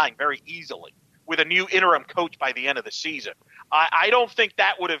 3-9 very easily with a new interim coach by the end of the season. I don't think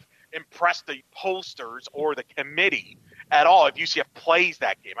that would have impressed the pollsters or the committee at all if UCF plays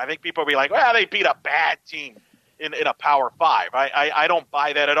that game. I think people will be like, well, they beat a bad team in a Power 5. I don't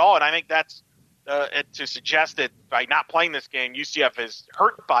buy that at all, and I think that's to suggest that by not playing this game, UCF is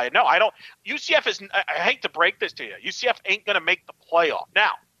hurt by it. No, I don't. UCF is – I hate to break this to you. UCF ain't going to make the playoff.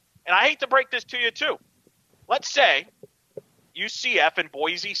 Now, and I hate to break this to you too. Let's say UCF and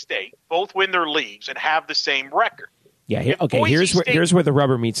Boise State both win their leagues and have the same record. Yeah, okay, here's where the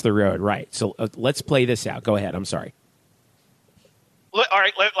rubber meets the road, right. So let's play this out. Go ahead. I'm sorry. All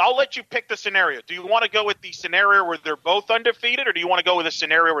right, I'll let you pick the scenario. Do you want to go with the scenario where they're both undefeated, or do you want to go with a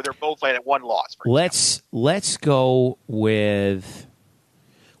scenario where they're both at 1 loss? Let's go with.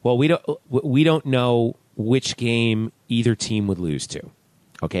 Well, we don't know which game either team would lose to.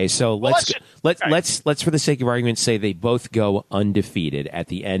 Okay, so let's for the sake of argument say they both go undefeated at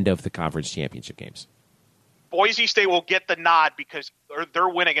the end of the conference championship games. Boise State will get the nod because their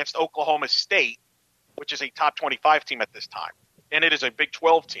win against Oklahoma State, which is a top 25 team at this time, and it is a Big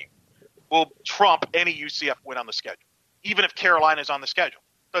 12 team, will trump any UCF win on the schedule. Even if Carolina is on the schedule.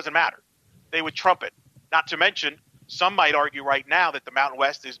 Doesn't matter. They would trump it. Not to mention, some might argue right now that the Mountain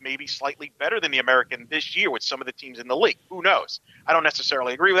West is maybe slightly better than the American this year with some of the teams in the league. Who knows? I don't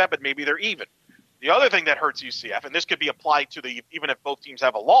necessarily agree with that, but maybe they're even. The other thing that hurts UCF, and this could be applied to even if both teams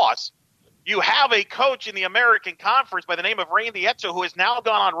have a loss, you have a coach in the American Conference by the name of Randy Edsall who has now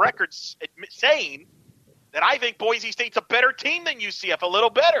gone on record saying that I think Boise State's a better team than UCF, a little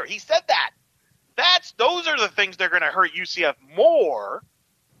better. He said that. Those are the things that are going to hurt UCF more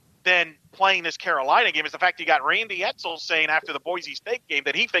than playing this Carolina game is the fact you got Randy Edsall saying after the Boise State game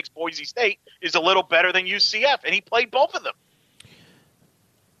that he thinks Boise State is a little better than UCF, and he played both of them.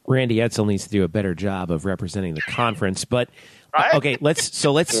 Randy Edsall needs to do a better job of representing the conference, but right? Okay,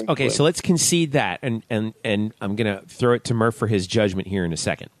 let's concede that, and I'm going to throw it to Murph for his judgment here in a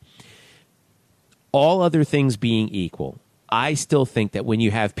second. All other things being equal, I still think that when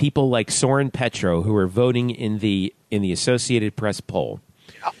you have people like Soren Petro who are voting in the Associated Press poll,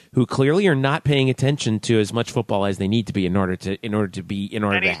 who clearly are not paying attention to as much football as they need to be in order to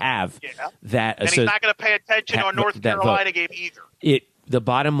have that. And he's not going to pay attention on North Carolina game either. The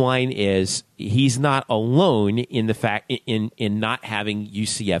bottom line is he's not alone in the fact in not having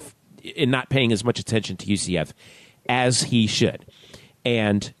UCF, in not paying as much attention to UCF as he should.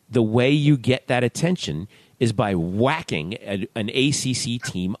 And the way you get that attention is by whacking an ACC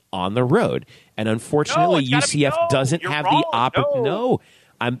team on the road. And unfortunately, UCF doesn't have the opportunity.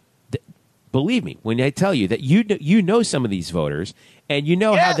 Believe me when I tell you that you know some of these voters, and you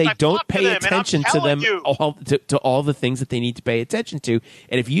know how they don't pay attention to them to all the things that they need to pay attention to.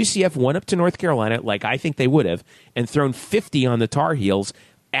 And if UCF went up to North Carolina, like I think they would have, and thrown 50 on the Tar Heels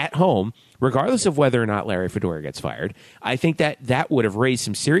at home, regardless of whether or not Larry Fedora gets fired, I think that would have raised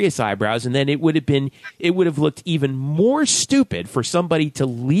some serious eyebrows, and then it would have looked even more stupid for somebody to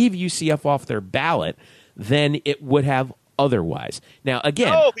leave UCF off their ballot than it would have otherwise. Now,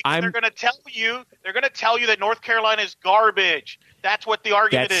 again, they're going to tell you that North Carolina is garbage. That's what the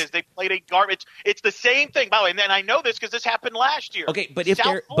argument is. They played a garbage. It's the same thing. By the way, and then I know this because this happened last year. Okay, but if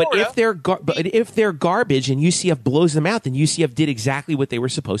they're garbage and UCF blows them out, then UCF did exactly what they were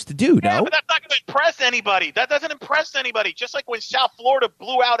supposed to do. Yeah, no, but that's not going to impress anybody. That doesn't impress anybody. Just like when South Florida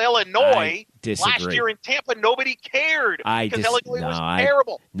blew out Illinois last year in Tampa, nobody cared because Illinois was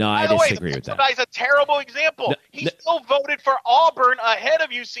terrible. I disagree with that. Guy's a terrible example. He still voted for Auburn ahead of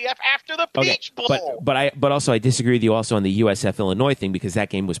UCF after the Peach Bowl. But also I disagree with you also on the USF Illinois thing because that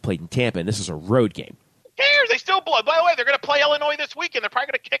game was played in Tampa and this is a road game. Who cares? They still blow. By the way, they're going to play Illinois this weekend. They're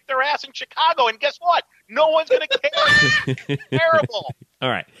probably going to kick their ass in Chicago. And guess what? No one's going to care. Terrible. All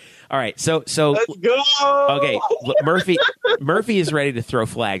right. So let's go. Okay, look, Murphy is ready to throw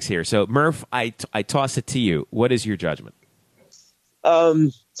flags here. So Murph, I toss it to you. What is your judgment?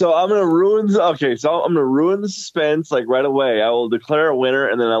 So I'm gonna ruin. So I'm gonna ruin the suspense like right away. I will declare a winner,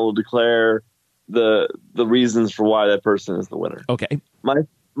 and then I will declare the reasons for why that person is the winner. Okay.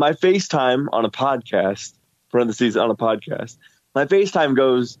 My FaceTime on a podcast, parentheses on a podcast. My FaceTime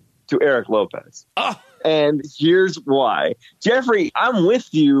goes to Eric Lopez. Oh. And here's why. Jeffrey, I'm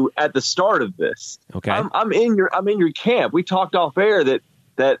with you at the start of this. Okay. I'm in your camp. We talked off air that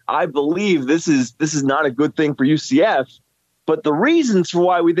I believe this is not a good thing for UCF, but the reasons for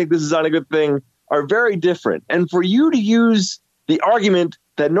why we think this is not a good thing are very different. And for you to use the argument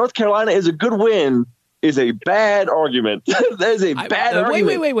that North Carolina is a good win is a bad argument. That is a bad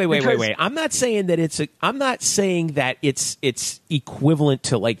argument. Wait. I'm not saying that it's equivalent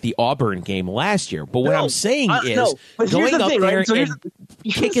to like the Auburn game last year. But what I'm saying is going up there and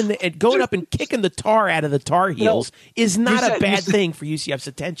going up and kicking the tar out of the Tar Heels is not a bad thing for UCF's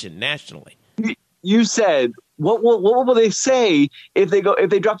attention nationally. You said what will they say if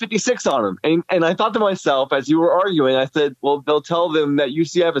they drop 56 on them? And I thought to myself as you were arguing, I said, well, they'll tell them that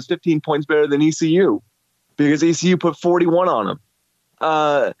UCF is 15 points better than ECU. Because ECU put 41 on them.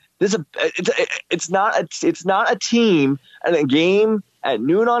 It's not a team and a game at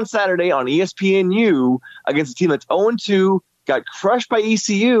noon on Saturday on ESPNU against a team that's 0-2, got crushed by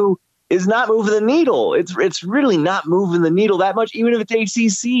ECU, is not moving the needle. It's really not moving the needle that much, even if it's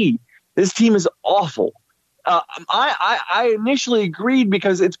ACC. This team is awful. I initially agreed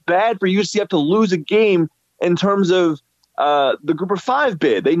because it's bad for UCF to lose a game in terms of the Group of 5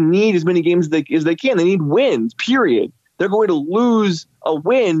 bid. They need as many games as they can. They need wins, period. They're going to lose a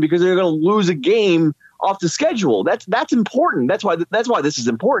win because they're going to lose a game off the schedule. That's important. That's why this is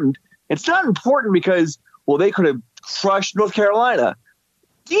important. It's not important because, well, they could have crushed North Carolina.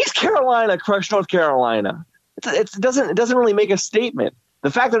 East Carolina crushed North Carolina. It doesn't really make a statement. The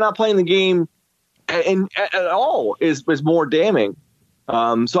fact they're not playing the game at all is more damning. So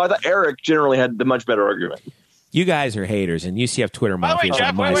I thought Eric generally had the much better argument. You guys are haters, and UCF Twitter Mafia is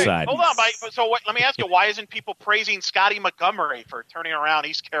on my side. Hold on, Mike. So let me ask you, why isn't people praising Scotty Montgomery for turning around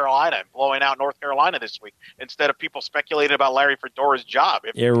East Carolina and blowing out North Carolina this week instead of people speculating about Larry Fedora's job?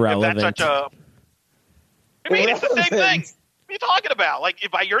 Irrelevant. If that's such a... I mean, it's the same thing. What are you talking about? Like,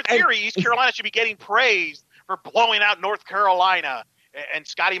 by your theory, East Carolina should be getting praised for blowing out North Carolina, and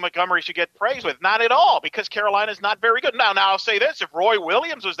Scotty Montgomery should get praised with. Not at all, because Carolina's not very good. Now I'll say this. If Roy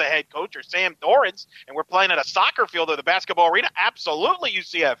Williams was the head coach or Sam Dorrance and we're playing at a soccer field or the basketball arena, absolutely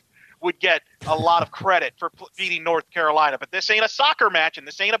UCF would get a lot of credit for beating North Carolina. But this ain't a soccer match and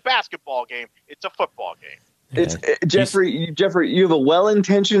this ain't a basketball game. It's a football game. Jeffrey, you have a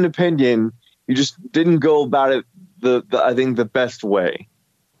well-intentioned opinion. You just didn't go about it I think the best way.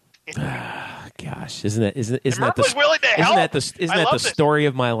 Gosh, isn't that the story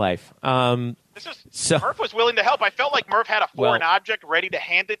of my life? Murph was willing to help. I felt like Murph had a foreign object ready to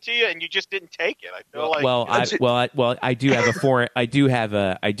hand it to you, and you just didn't take it. I feel I do have a foreign. I do have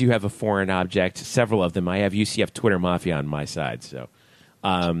a foreign object. Several of them. I have UCF Twitter Mafia on my side. So,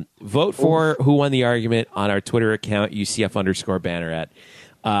 vote for who won the argument on our Twitter account UCF_banner at.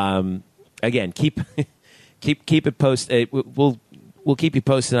 Again, keep it posted. We'll keep you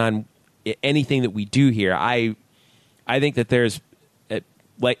posted on anything that we do here. I think that there's,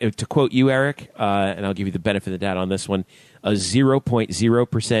 like to quote you, Eric, and I'll give you the benefit of the doubt on this one, a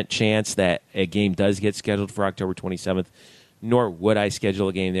 0.0% chance that a game does get scheduled for October 27th, nor would I schedule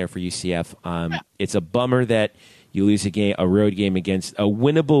a game there for UCF. It's a bummer that you lose a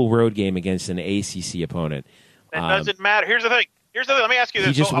winnable road game against an ACC opponent. It doesn't matter. Here's the thing. Let me ask you this.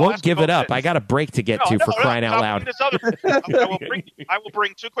 He just won't give it up. I got a break to get to for crying out loud. I will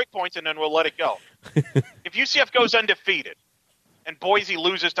bring 2 quick points and then we'll let it go. If UCF goes undefeated and Boise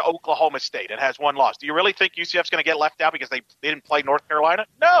loses to Oklahoma State and has 1 loss, do you really think UCF's going to get left out because they didn't play North Carolina?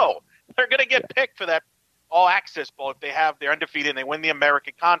 No. They're going to get picked for that all-access bowl if they're undefeated and they win the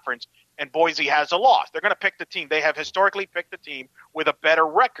American Conference and Boise has a loss. They're going to pick the team. They have historically picked the team with a better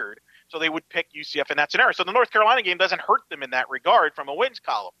record, so they would pick UCF in that scenario. So the North Carolina game doesn't hurt them in that regard from a wins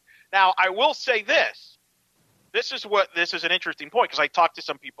column. Now, I will say this. This is an interesting point because I talked to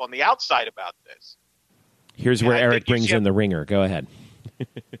some people on the outside about this. Here's where Eric brings in the ringer. Go ahead.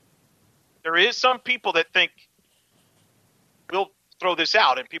 There is some people that think we'll throw this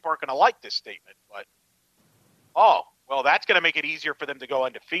out, and people aren't going to like this statement. But, well, that's going to make it easier for them to go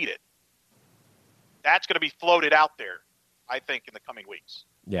undefeated. That's going to be floated out there, I think, in the coming weeks.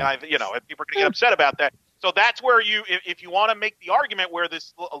 Yeah. And people are going to get upset about that. So that's where if you want to make the argument where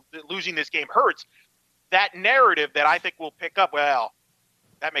this losing this game hurts, that narrative that I think will pick up, well,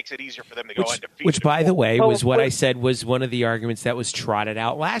 that makes it easier for them to go undefeated. Which, by the way, was what I said was one of the arguments that was trotted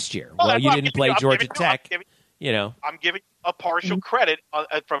out last year. Well, you didn't play Georgia Tech. I'm giving a partial credit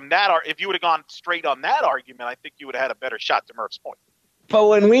from that. If you would have gone straight on that argument, I think you would have had a better shot to Murph's point. But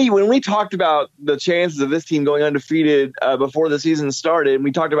when we talked about the chances of this team going undefeated before the season started, and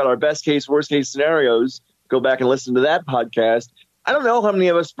we talked about our best case, worst case scenarios, go back and listen to that podcast. I don't know how many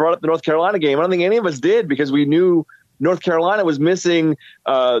of us brought up the North Carolina game. I don't think any of us did because we knew North Carolina was missing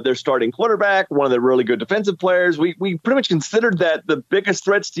their starting quarterback, one of the really good defensive players. We pretty much considered that the biggest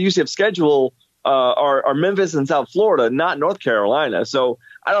threats to UCF's schedule are Memphis and South Florida, not North Carolina. So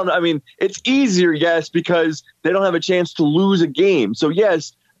I don't know. I mean, it's easier, yes, because they don't have a chance to lose a game. So,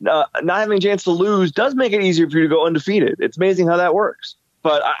 yes, not having a chance to lose does make it easier for you to go undefeated. It's amazing how that works.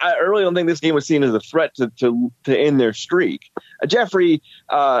 But I really don't think this game was seen as a threat to end their streak. Jeffrey,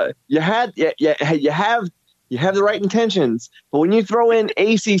 you have the right intentions, but when you throw in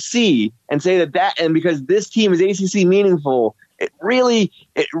ACC and say that and because this team is ACC meaningful, it really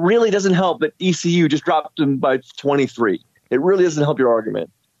doesn't help that ECU just dropped them by 23. It really doesn't help your argument.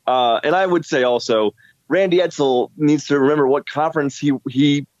 And I would say also, Randy Edsall needs to remember what conference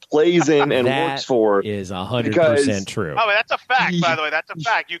he plays in and works for. Is 100% true. Oh, that's a fact, by the way. That's a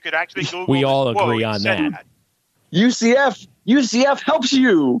fact. You could actually Google. We all agree on that. UCF helps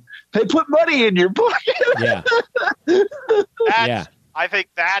you. They put money in your pocket. Yeah. I think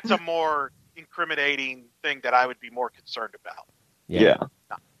that's a more incriminating thing that I would be more concerned about. Yeah.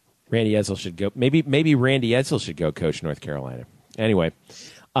 Randy Edsall should go. Maybe Randy Edsall should go coach North Carolina. Anyway.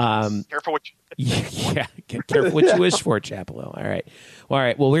 Careful what careful what you wish for, Chapello. All right.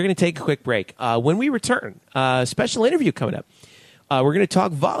 Well, we're going to take a quick break. When we return, special interview coming up. We're going to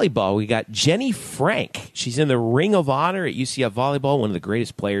talk volleyball. We got Jenny Frank. She's in the Ring of Honor at UCF Volleyball, one of the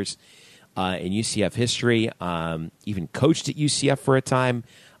greatest players in UCF history, even coached at UCF for a time.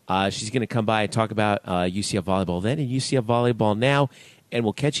 She's going to come by and talk about UCF Volleyball then and UCF Volleyball now, and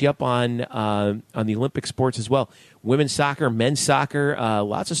we'll catch you up on the Olympic sports as well. Women's soccer, men's soccer,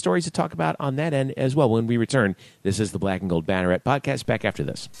 lots of stories to talk about on that end as well when we return. This is the Black and Gold Banneret Podcast. Back after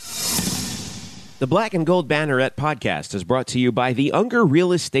this. The Black and Gold Banneret Podcast is brought to you by the Unger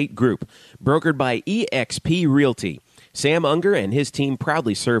Real Estate Group, brokered by eXp Realty. Sam Unger and his team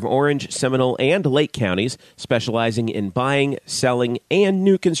proudly serve Orange, Seminole, and Lake counties, specializing in buying, selling, and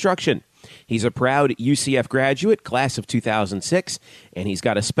new construction. He's a proud UCF graduate, class of 2006, and he's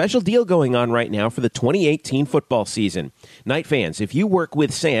got a special deal going on right now for the 2018 football season. Night fans, if you work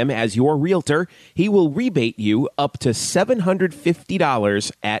with Sam as your realtor, he will rebate you up to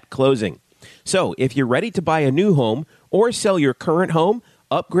 $750 at closing. So, if you're ready to buy a new home or sell your current home,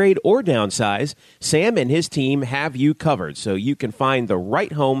 upgrade or downsize, Sam and his team have you covered so you can find the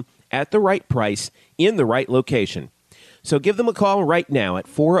right home at the right price in the right location. So give them a call right now at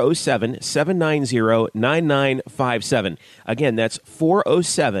 407-790-9957. Again, that's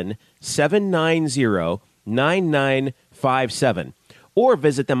 407-790-9957. Or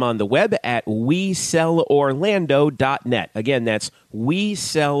visit them on the web at WeSellOrlando.net. Again, that's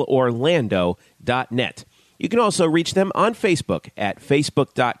WeSellOrlando.net. You can also reach them on Facebook at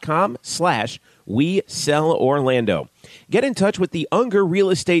facebook.com/WeSellOrlando. Get in touch with the Unger Real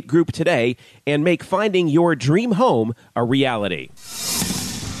Estate Group today and make finding your dream home a reality.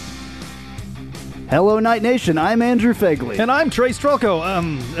 Hello, Night Nation. I'm Andrew Fegley. And I'm Trey Strelko.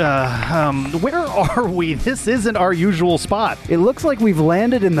 Where are we? This isn't our usual spot. It looks like we've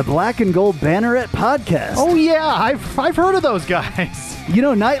landed in the Black and Gold Banneret Podcast. Oh, yeah. I've heard of those guys. You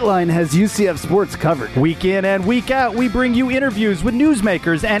know, Nightline has UCF sports covered. Week in and week out, we bring you interviews with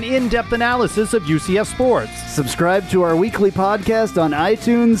newsmakers and in-depth analysis of UCF sports. Subscribe to our weekly podcast on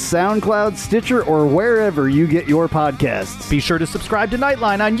iTunes, SoundCloud, Stitcher, or wherever you get your podcasts. Be sure to subscribe to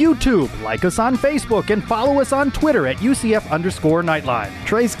Nightline on YouTube, like us on Facebook, and follow us on Twitter at UCF_Nightline.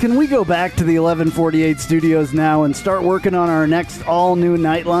 Trace, can we go back to the 1148 studios now and start working on our next all-new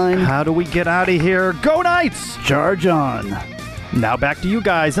Nightline? How do we get out of here? Go Knights! Charge on. Now back to you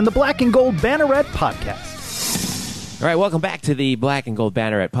guys in the Black and Gold Banneret podcast. All right, welcome back to the Black and Gold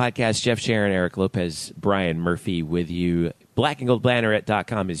Banneret podcast. Jeff Sharon, Eric Lopez, Brian Murphy with you.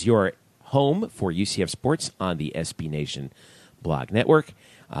 blackandgoldbanneret.com is your home for UCF sports on the SB Nation blog network.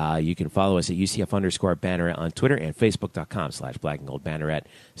 You can follow us at UCF_Banneret on Twitter and Facebook.com/blackandgoldbanneret.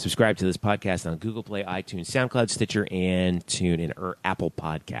 Subscribe to this podcast on Google Play, iTunes, SoundCloud, Stitcher, and TuneIn, or Apple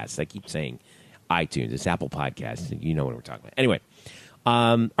Podcasts. I keep saying iTunes. It's Apple Podcasts. You know what we're talking about. Anyway,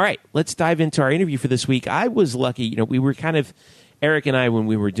 all right, let's dive into our interview for this week. I was lucky. We were kind of, Eric and I, when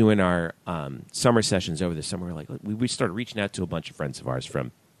we were doing our summer sessions over the summer, we started reaching out to a bunch of friends of ours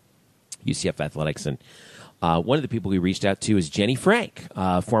from UCF Athletics, and one of the people we reached out to is Jenny Frank,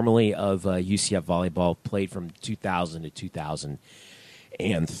 formerly of UCF Volleyball, played from 2000 to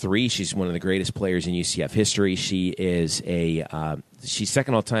 2003. She's one of the greatest players in UCF history. She is she's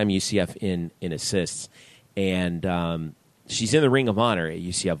second all-time UCF in assists, and she's in the Ring of Honor at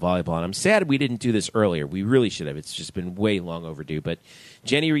UCF Volleyball. And I'm sad we didn't do this earlier. We really should have. It's just been way long overdue. But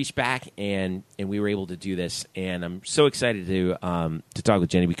Jenny reached back, and we were able to do this. And I'm so excited to talk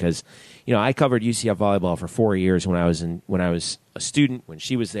with Jenny because, I covered UCF Volleyball for 4 years when I was a student, when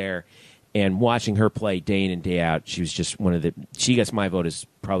she was there. And watching her play day in and day out, she was just she gets my vote as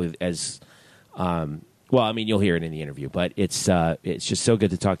probably as, you'll hear it in the interview, but it's just so good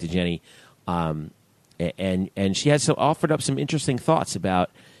to talk to Jenny. And she has offered up some interesting thoughts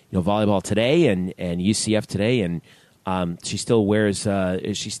about volleyball today and UCF today, and she still wears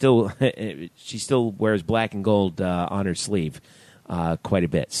black and gold on her sleeve quite a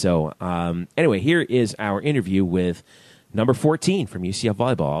bit. So anyway, here is our interview with number 14 from UCF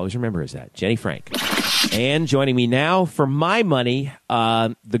Volleyball. Always remember is that Jenny Frank. And joining me now, for my money,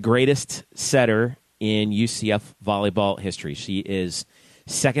 the greatest setter in UCF Volleyball history. She is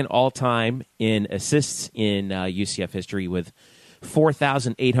second all-time in assists in UCF history with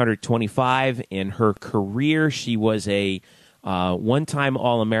 4,825. In her career, she was a one-time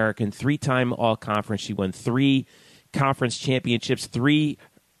All-American, three-time All-Conference. She won 3 conference championships, 3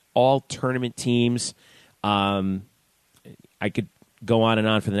 all-tournament teams. I could go on and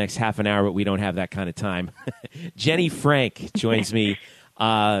on for the next half an hour, but we don't have that kind of time. Jenny Frank joins me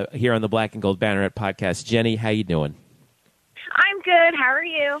here on the Black and Gold Banneret podcast. Jenny, how you doing? I'm good. How are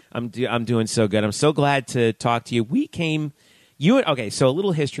you? I'm doing so good. I'm so glad to talk to you. Okay, so a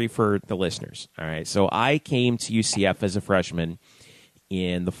little history for the listeners. All right, so I came to UCF as a freshman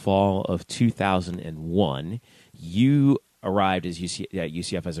in the fall of 2001. You arrived at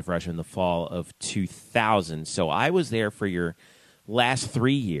UCF as a freshman in the fall of 2000. So I was there for your last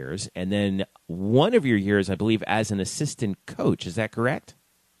 3 years, and then one of your years, I believe, as an assistant coach. Is that correct?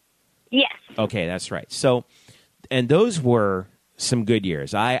 Yes. Okay, that's right. So, and those were some good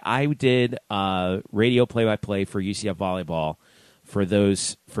years. I did radio play-by-play for UCF Volleyball for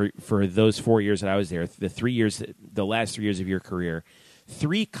those 4 years that I was there. The last 3 years of your career,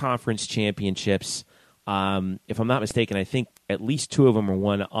 3 conference championships. If I'm not mistaken, I think at least 2 of them were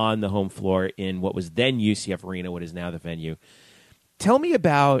won on the home floor in what was then UCF Arena, what is now the venue. Tell me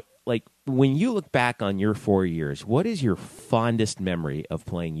about, when you look back on your 4 years, what is your fondest memory of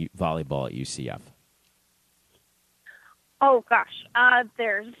playing volleyball at UCF? Oh, gosh.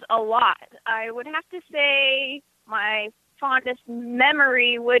 There's a lot. I would have to say my fondest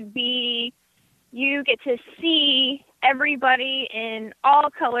memory would be you get to see everybody in all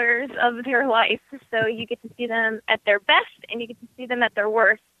colors of their life. So you get to see them at their best and you get to see them at their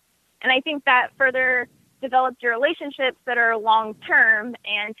worst. And I think that further developed your relationships that are long-term.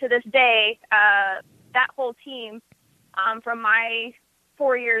 And to this day, that whole team, from my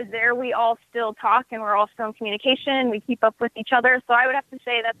 4 years there, we all still talk and we're all still in communication. We keep up with each other. So I would have to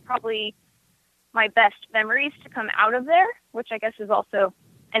say that's probably my best memories to come out of there, which I guess is also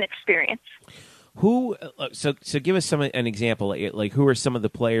an experience. Who? So give us an example. Like who are some of the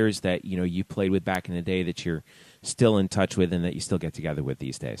players that you played with back in the day that you're still in touch with and that you still get together with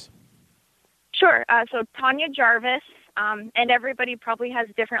these days? Sure. So Tanya Jarvis, and everybody probably has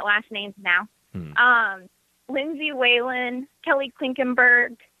different last names now. Lindsay Whalen, Kelly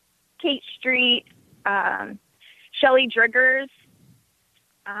Klinkenberg, Kate Street, Shelly Driggers,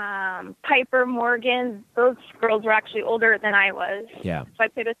 Piper Morgan. Those girls were actually older than I was. Yeah. So I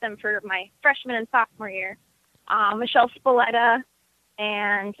played with them for my freshman and sophomore year. Michelle Spalletta,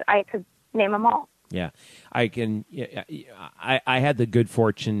 and I could name them all. Yeah, I can. I had the good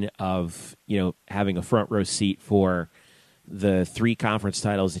fortune of having a front row seat for the 3 conference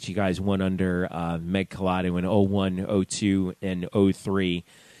titles that you guys won under Meg Collado in 01, 02, and 03.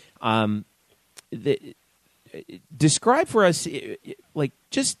 Describe for us,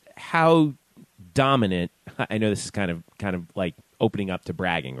 just how dominant. I know this is kind of like opening up to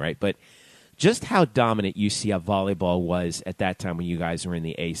bragging, right? But just how dominant UCF volleyball was at that time when you guys were in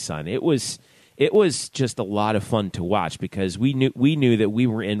the ASUN. It was just a lot of fun to watch because we knew that we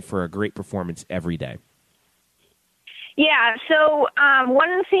were in for a great performance every day. Yeah, so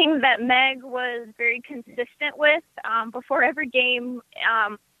one of the things that Meg was very consistent with before every game,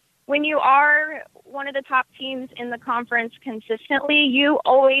 when you are one of the top teams in the conference consistently, you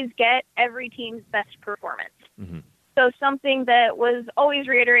always get every team's best performance. Mm-hmm. So something that was always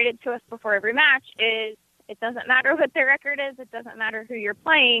reiterated to us before every match is it doesn't matter what their record is, it doesn't matter who you're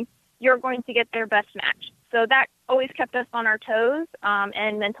playing, you're going to get their best match. So that always kept us on our toes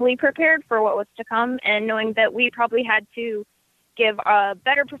and mentally prepared for what was to come, and knowing that we probably had to give a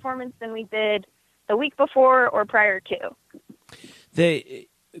better performance than we did the week before or prior to.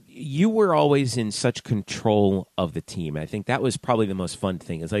 You were always in such control of the team. I think that was probably the most fun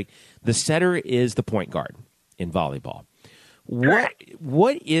thing. It's like the setter is the point guard in volleyball.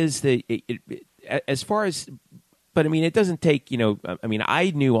 What is as far as, but I mean, it doesn't take,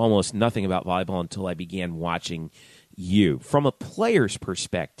 I knew almost nothing about volleyball until I began watching you. From a player's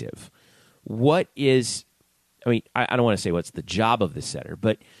perspective, what is, I don't want to say what's the job of the setter,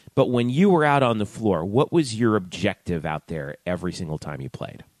 but when you were out on the floor, what was your objective out there every single time you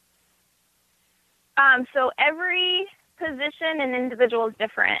played? So every position and individual is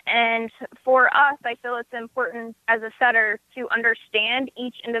different. And for us, I feel it's important as a setter to understand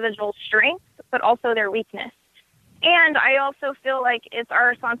each individual's strengths, but also their weakness. And I also feel like it's our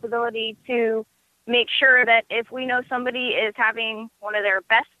responsibility to make sure that if we know somebody is having one of their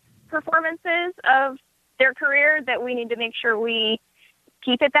best performances of their career, that we need to make sure we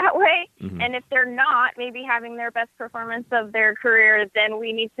keep it that way. Mm-hmm. And if they're not maybe having their best performance of their career, then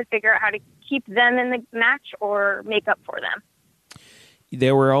we need to figure out how to keep them in the match or make up for them.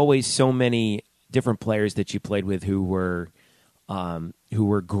 There were always so many different players that you played with who were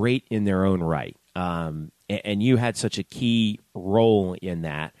great in their own right. And you had such a key role in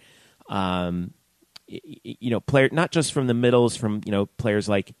that. Player, not just from the middles, from, players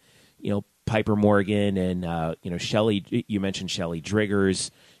like, Piper Morgan and, Shelly, you mentioned Shelly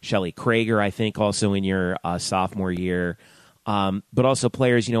Driggers, Shelly Krager, I think also in your sophomore year. But also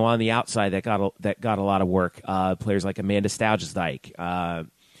players, on the outside that got a lot of work. Players like Amanda Staugesdijk.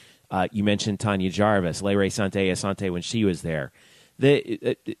 You mentioned Tanya Jarvis, Leire Asante when she was there.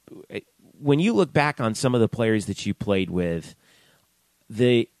 When you look back on some of the players that you played with,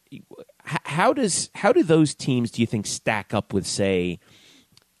 how do those teams, do you think, stack up with, say,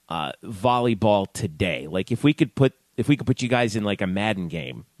 volleyball today? Like if we could put you guys in like a Madden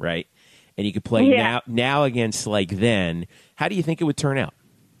game, right? And you could play now against like then, how do you think it would turn out?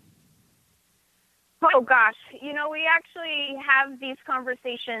 Oh gosh, we actually have these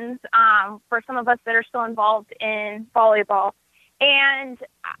conversations for some of us that are still involved in volleyball. And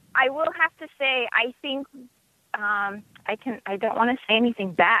I will have to say, I think I don't want to say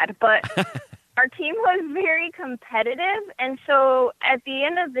anything bad, but our team was very competitive. And so at the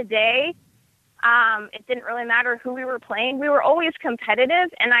end of the day, it didn't really matter who we were playing. We were always competitive.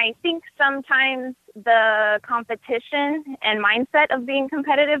 And I think sometimes the competition and mindset of being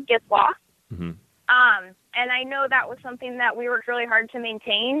competitive gets lost. Mm-hmm. And I know that was something that we worked really hard to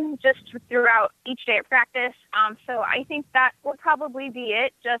maintain just throughout each day of practice. So I think that will probably be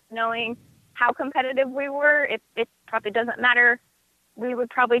it, just knowing how competitive we were. It probably doesn't matter. We would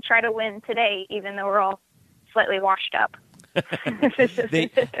probably try to win today, even though we're all slightly washed up.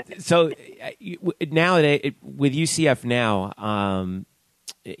 So now with UCF now,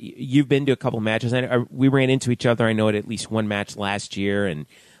 you've been to a couple matches. We ran into each other, I know, at least one match last year, and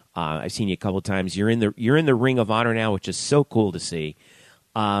I've seen you a couple of times. You're in the Ring of Honor now, which is so cool to see.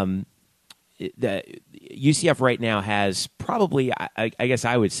 The UCF right now has probably, I guess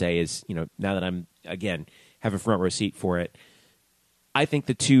I would say, is, now that I'm again have a front row seat for it, I think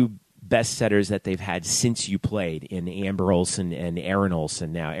the two best setters that they've had since you played in Amber Olson and Erin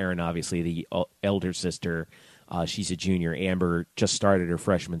Olson. Now, Erin, obviously the elder sister, she's a junior. Amber just started her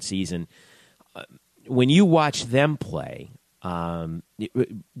freshman season. When you watch them play,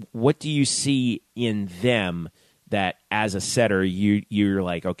 what do you see in them that, as a setter, you're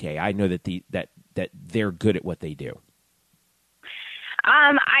like, okay, I know that that they're good at what they do?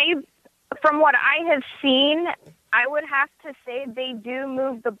 From what I have seen, I would have to say they do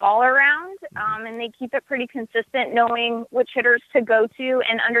move the ball around, and they keep it pretty consistent, knowing which hitters to go to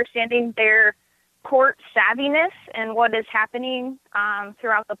and understanding their court savviness and what is happening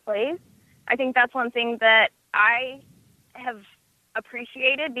throughout the plays. I think that's one thing that I have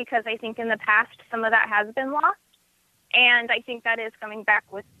appreciated, because I think in the past some of that has been lost, and I think that is coming back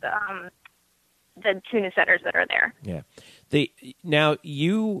with the two new setters that are there. Yeah. Now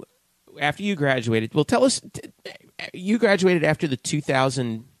you, after you graduated, well, tell us, you graduated after the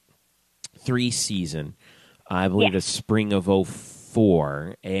 2003 season, I believe, the spring of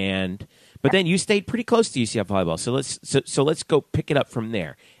 04, but then you stayed pretty close to UCF volleyball. So let's go pick it up from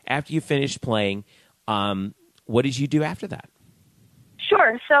there. After you finished playing, what did you do after that?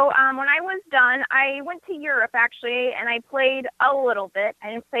 Sure. So when I was done, I went to Europe, actually, and I played a little bit. I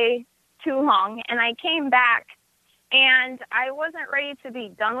didn't play too long, and I came back, and I wasn't ready to be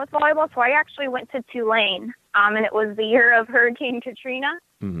done with volleyball, so I actually went to Tulane, and it was the year of Hurricane Katrina.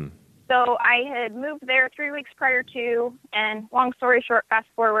 Mm-hmm. So I had moved there 3 weeks prior to, and long story short, fast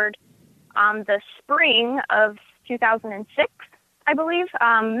forward, the spring of 2006, I believe,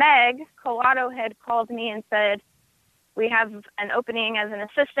 Meg Collado had called me and said, we have an opening as an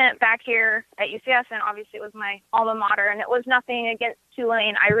assistant back here at UCF, and obviously it was my alma mater, and it was nothing against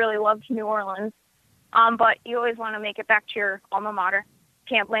Tulane. I really loved New Orleans, but you always want to make it back to your alma mater.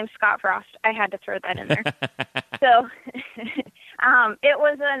 Can't blame Scott Frost. I had to throw that in there. So it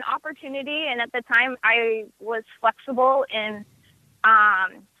was an opportunity, and at the time I was flexible in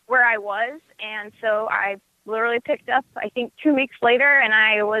where I was, and so I literally picked up, I think, 2 weeks later, and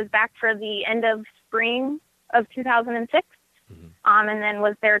I was back for the end of spring of 2006, and then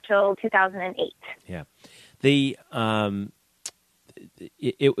was there till 2008. Yeah.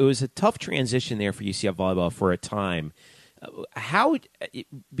 It was a tough transition there for UCF volleyball for a time.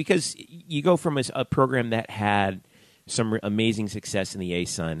 Because you go from a program that had some amazing success in the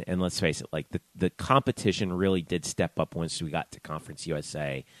ASUN, and let's face it, like the competition really did step up once we got to Conference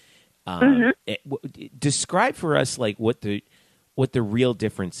USA. Describe for us like what the real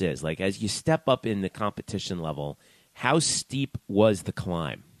difference is. Like as you step up in the competition level, how steep was the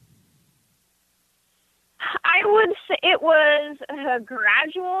climb? I would say it was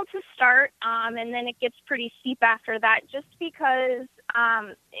gradual to start, and then it gets pretty steep after that, just because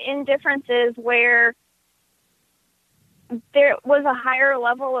in differences where there was a higher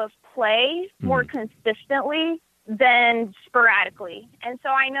level of play more consistently than sporadically. And so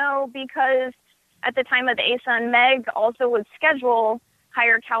I know because at the time of the ASUN, Meg also would schedule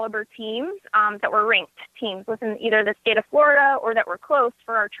higher caliber teams that were ranked teams within either the state of Florida or that were close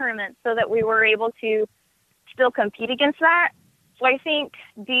for our tournament, so that we were able to still compete against that. So I think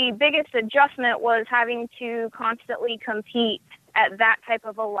the biggest adjustment was having to constantly compete at that type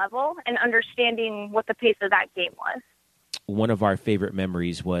of a level and understanding what the pace of that game was. One of our favorite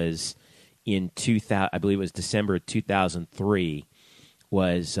memories was in 2000, I believe it was December 2003,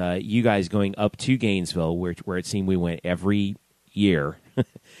 was you guys going up to Gainesville, where it seemed we went every year,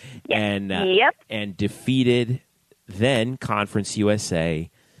 and defeated then Conference USA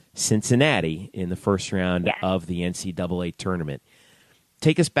Cincinnati in the first round of the NCAA tournament.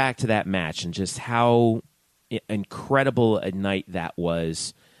 Take us back to that match and just how incredible a night that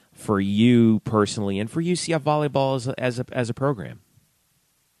was for you personally and for UCF volleyball as a program.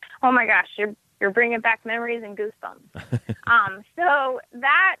 Oh my gosh, you're bringing back memories and goosebumps. So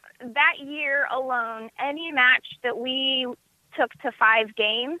that year alone, any match that we took to 5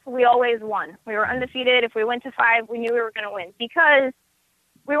 games, we always won. We were undefeated. If we went to 5, we knew we were going to win, because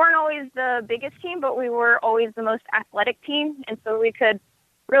we weren't always the biggest team, but we were always the most athletic team, and so we could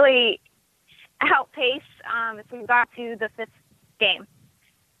really outpace if we got to the 5th game.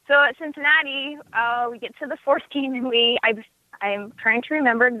 So at Cincinnati, we get to the 4th game, and I'm trying to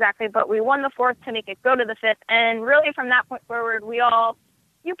remember exactly, but we won the 4th to make it go to the 5th, and really from that point forward,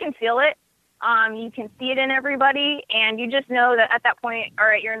 you can feel it. You can see it in everybody, and you just know that at that point, all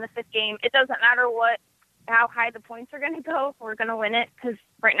right, you're in the 5th game. It doesn't matter how high the points are going to go. We're going to win it, because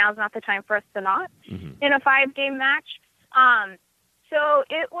right now is not the time for us to not in a 5-game match. So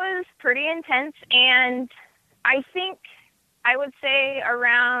it was pretty intense, and I think I would say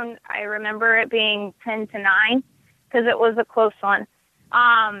I remember it being 10-9, because it was a close one.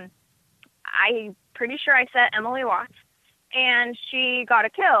 I'm pretty sure I set Emily Watts, and she got a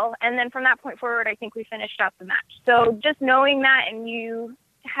kill. And then from that point forward, I think we finished out the match. So just knowing that, and you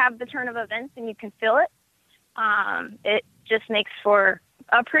have the turn of events and you can feel it, it just makes for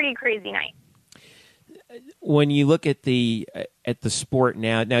a pretty crazy night. When you look at the sport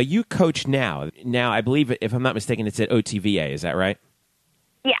now you coach now I believe, if I'm not mistaken, it's at OTVA, is that right?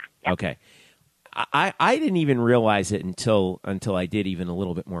 Yeah. Okay. I didn't even realize it until I did even a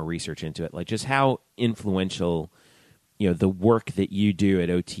little bit more research into it, like just how influential the work that you do at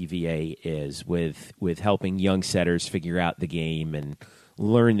OTVA is with helping young setters figure out the game and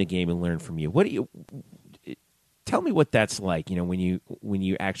learn the game and learn from you. Tell me what that's like, when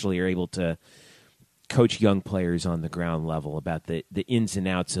you actually are able to coach young players on the ground level about the ins and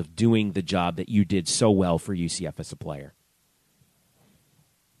outs of doing the job that you did so well for UCF as a player?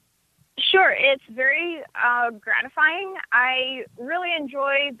 Sure, it's very gratifying. I really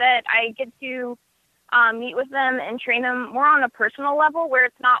enjoy that I get to meet with them and train them more on a personal level, where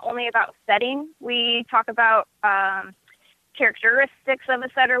it's not only about setting. We talk about characteristics of a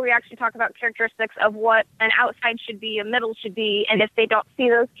setter. We actually talk about characteristics of what an outside should be, a middle should be, and if they don't see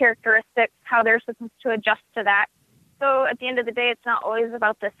those characteristics, how they're supposed to adjust to that. So at the end of the day, it's not always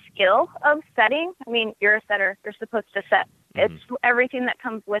about the skill of setting. I mean, you're a setter. You're supposed to set. It's everything that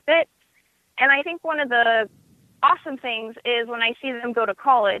comes with it. And I think one of the awesome things is when I see them go to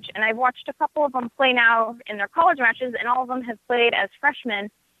college, and I've watched a couple of them play now in their college matches, and all of them have played as freshmen,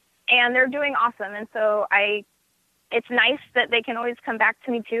 and they're doing awesome. And so it's nice that they can always come back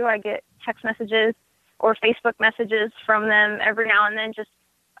to me too. I get text messages or Facebook messages from them every now and then just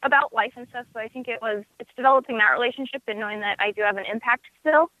about life and stuff. So I think it's developing that relationship and knowing that I do have an impact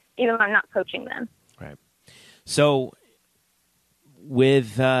still, even though I'm not coaching them. Right. So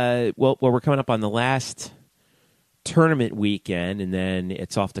with, we're coming up on the last tournament weekend, and then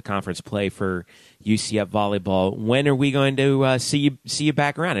it's off to conference play for UCF volleyball. When are we going to see you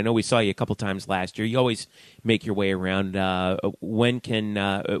back around? I know we saw you a couple times last year. You always make your way around. When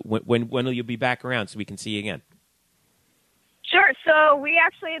will you be back around so we can see you again? Sure. So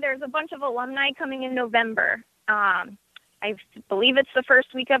there's a bunch of alumni coming in November. I believe it's the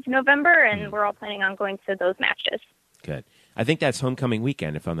first week of November, and we're all planning on going to those matches. Good. I think that's homecoming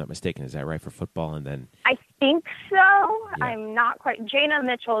weekend, if I'm not mistaken. Is that right, for football? And then I think so. Yeah. I'm not quite. Jana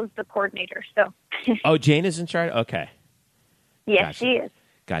Mitchell is the coordinator. So. Oh, Jana's in charge? Okay. Yes, gotcha. she is.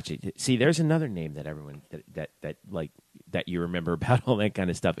 Gotcha. See, there's another name that everyone that you remember about all that kind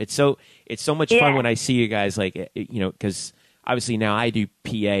of stuff. It's so much fun when I see you guys, because obviously now I do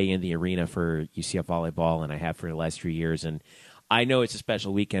PA in the arena for UCF volleyball, and I have for the last 3 years, and I know it's a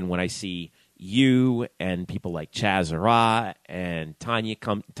special weekend when I see you and people like Chaz Ara and Tanya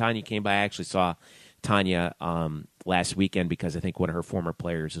came by. I actually saw Tanya last weekend because I think one of her former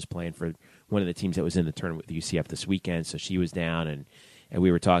players is playing for one of the teams that was in the tournament with UCF this weekend. So she was down, and we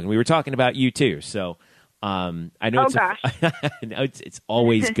were talking. We were talking about you too. So I know it's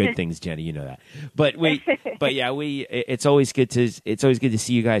always good things, Jenny. You know that. But it's always good to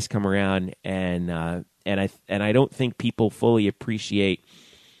see you guys come around, and I don't think people fully appreciate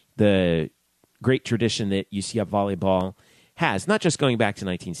the great tradition that UCF volleyball has, not just going back to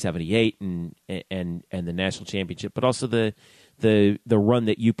 1978 and the national championship, but also the run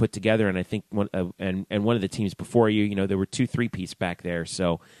that you put together. And I think one of the teams before you, there were 2 3-peats back there.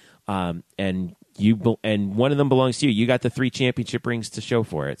 So, and one of them belongs to you. You got the 3 championship rings to show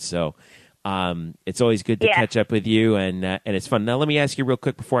for it. So, it's always good to catch up with you, and it's fun. Now, let me ask you real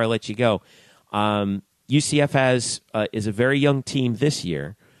quick before I let you go. UCF is a very young team this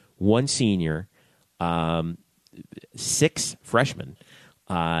year, 1 senior, 6 freshmen.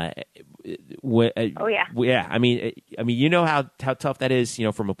 Yeah. I mean, you know how tough that is,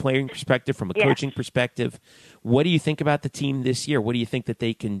 from a playing perspective, from a coaching perspective. What do you think about the team this year? What do you think that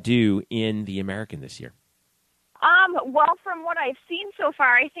they can do in the American this year? Well, from what I've seen so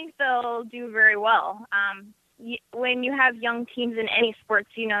far, I think they'll do very well. When you have young teams in any sports,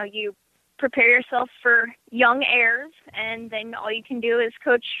 you prepare yourself for young heirs, and then all you can do is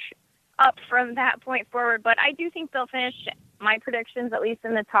coach up from that point forward. But I do think they'll finish, my predictions, at least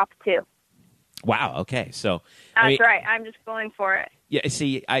in the top 2. Wow. Okay. So that's right. I'm just going for it. Yeah.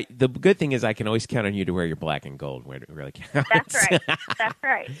 See, the good thing is I can always count on you to wear your black and gold where it really counts. That's right. That's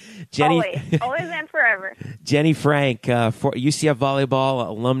right. Jenny, always and forever. Jenny Frank, for UCF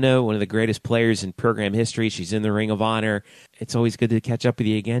volleyball alumna, one of the greatest players in program history. She's in the Ring of Honor. It's always good to catch up with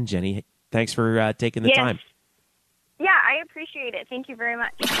you again, Jenny. Thanks for taking the time. Yeah, I appreciate it. Thank you very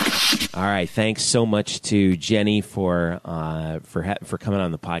much. All right, thanks so much to Jenny for coming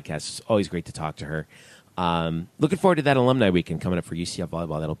on the podcast. It's always great to talk to her. Looking forward to that alumni weekend coming up for UCF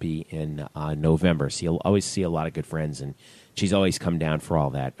volleyball. That'll be in November. So you'll always see a lot of good friends, and she's always come down for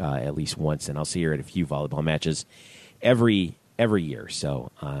all that at least once. And I'll see her at a few volleyball matches every year.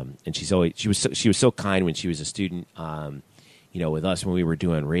 So and she was so kind when she was a student. With us when we were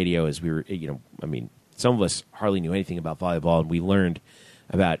doing radio, as we were, some of us hardly knew anything about volleyball, and we learned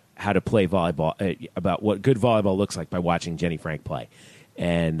about how to play volleyball, about what good volleyball looks like by watching Jenny Frank play.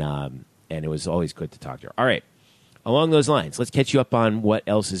 And it was always good to talk to her. All right. Along those lines, let's catch you up on what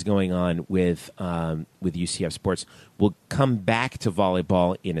else is going on with UCF sports. We'll come back to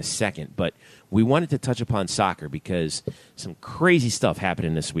volleyball in a second, but we wanted to touch upon soccer because some crazy stuff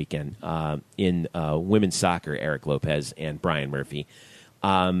happening this weekend in women's soccer. Eric Lopez and Brian Murphy.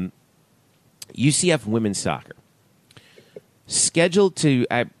 UCF women's soccer scheduled to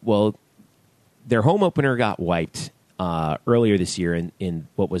their home opener got wiped earlier this year in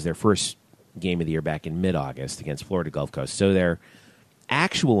what was their first game of the year back in mid-August against Florida Gulf Coast. So their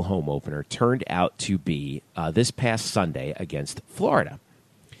actual home opener turned out to be this past Sunday against Florida.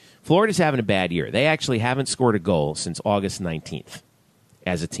 Florida's having a bad year. They actually haven't scored a goal since August 19th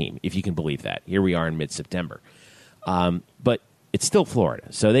as a team, if you can believe that. Here we are in mid-September. But it's still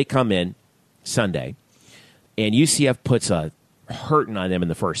Florida. So they come in Sunday, and UCF puts a hurting on them in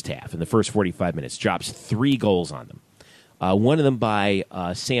the first half, in the first 45 minutes, drops 3 goals on them. One of them by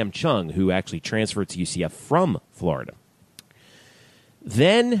Sam Chung, who actually transferred to UCF from Florida.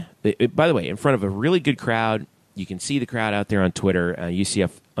 Then, by the way, in front of a really good crowd, you can see the crowd out there on Twitter,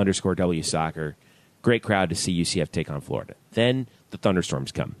 UCF_W Soccer. Great crowd to see UCF take on Florida. Then the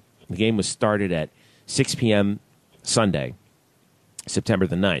thunderstorms come. The game was started at 6 p.m. Sunday, September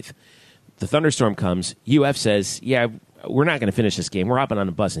the 9th. The thunderstorm comes. UF says, yeah, we're not going to finish this game. We're hopping on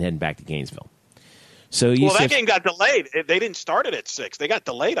a bus and heading back to Gainesville. So UCF, that game got delayed. They didn't start it at 6. They got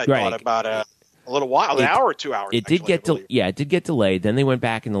delayed, I thought, about a little while, an hour or 2 hours. It did get delayed. Then they went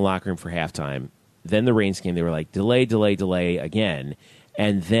back in the locker room for halftime. Then the Reigns game, they were like, delay again.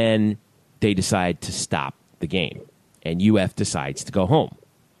 And then they decide to stop the game. And UF decides to go home.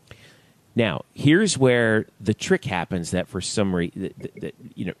 Now, here's where the trick happens that for some reason,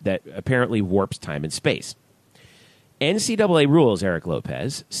 that apparently warps time and space. NCAA rules, Eric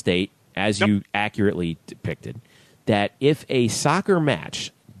Lopez, state, as you accurately depicted, that if a soccer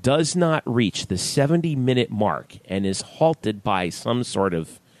match does not reach the 70-minute mark and is halted by some sort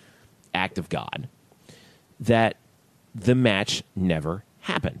of act of God, that the match never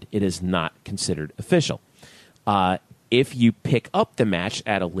happened. It is not considered official. If you pick up the match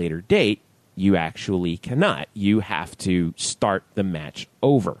at a later date, you actually cannot. You have to start the match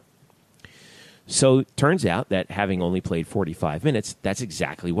over. So it turns out that having only played 45 minutes, that's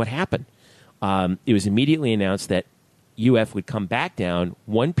exactly what happened. It was immediately announced that UF would come back down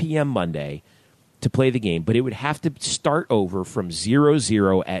 1 p.m. Monday to play the game, but it would have to start over from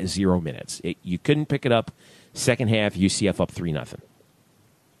 0-0 at 0 minutes. You couldn't pick it up. Second half, UCF up 3-0.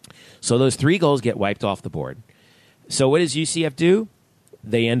 So those 3 goals get wiped off the board. So what does UCF do?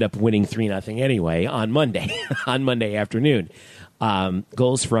 They end up winning 3-0 anyway on Monday, on Monday afternoon.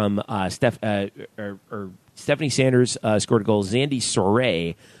 Goals from Stephanie Sanders scored a goal. Zandy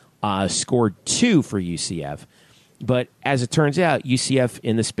Soray scored 2 for UCF. But as it turns out, UCF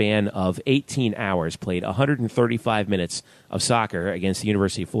in the span of 18 hours played 135 minutes of soccer against the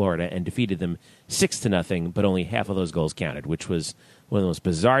University of Florida and defeated them 6-0, but only half of those goals counted, which was one of the most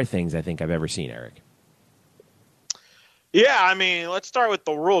bizarre things I think I've ever seen, Eric. Yeah, I mean, let's start with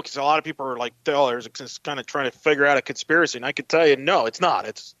the rule because a lot of people are like, there's just kind of trying to figure out a conspiracy. And I can tell you, no, it's not.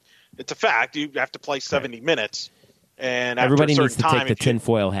 It's a fact. You have to play 70 minutes. And everybody after a needs to certain take the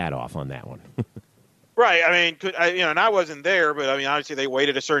tinfoil hat off on that one. Right. I mean, and I wasn't there, but I mean, obviously they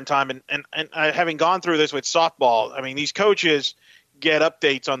waited a certain time. And having gone through this with softball, I mean, these coaches get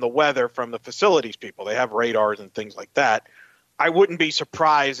updates on the weather from the facilities people. They have radars and things like that. I wouldn't be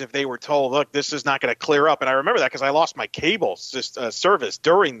surprised if they were told, look, this is not going to clear up. And I remember that because I lost my cable service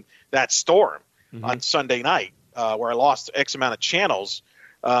during that storm on Sunday night where I lost X amount of channels.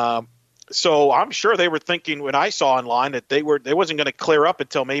 So I'm sure they were thinking when I saw online that they wasn't going to clear up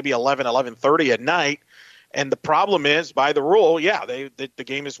until maybe 11:30 at night. And the problem is, by the rule, the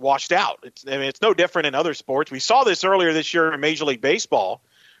game is washed out. It's no different in other sports. We saw this earlier this year in Major League Baseball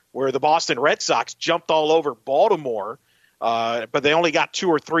where the Boston Red Sox jumped all over Baltimore. But they only got 2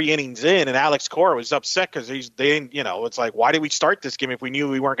 or 3 innings in, and Alex Cora was upset because it's like, why did we start this game if we knew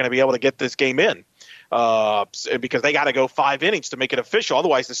we weren't going to be able to get this game in? Because they got to go 5 innings to make it official.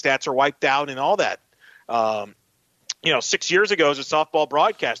 Otherwise, the stats are wiped out and all that. 6 years ago as a softball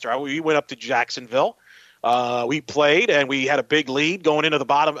broadcaster, we went up to Jacksonville. We played, and we had a big lead going into the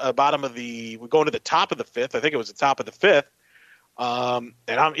bottom of the – we're going to the top of the 5th. I think it was the top of the 5th.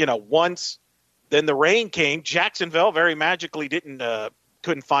 Once – then the rain came. Jacksonville very magically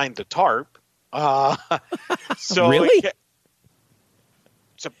couldn't find the tarp. So really?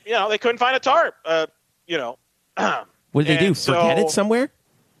 They couldn't find a tarp. What did they do? Forget it somewhere?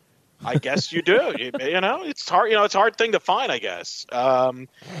 I guess you do. It's hard. It's a hard thing to find, I guess.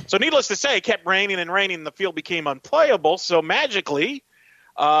 So needless to say, it kept raining and raining, and the field became unplayable. So magically,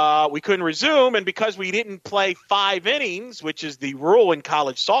 we couldn't resume, and because we didn't play 5 innings, which is the rule in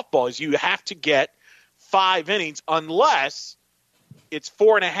college softball, is you have to get 5 innings unless it's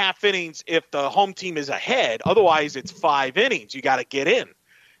 4.5 innings if the home team is ahead. Otherwise, it's 5 innings. You got to get in.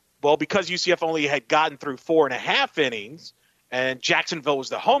 Well, because UCF only had gotten through 4.5 innings, and Jacksonville was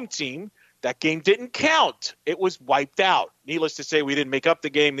the home team, That game didn't count. It was wiped out. Needless to say, we didn't make up the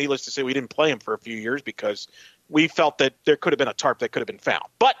game. Needless to say, we didn't play him for a few years because we felt that there could have been a tarp that could have been found.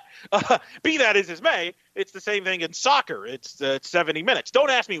 But be that as it may, it's the same thing in soccer. It's 70 minutes.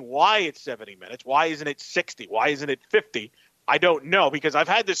 Don't ask me why it's 70 minutes. Why isn't it 60? Why isn't it 50? I don't know, because I've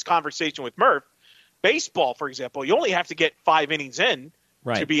had this conversation with Murph. Baseball, for example, you only have to get 5 innings in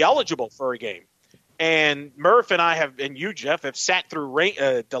to be eligible for a game. And Murph and I have, and you, Jeff, have sat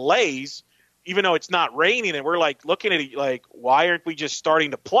through delays, even though it's not raining, and we're like looking at it like, why aren't we just starting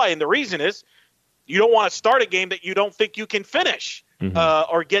to play? And the reason is you don't want to start a game that you don't think you can finish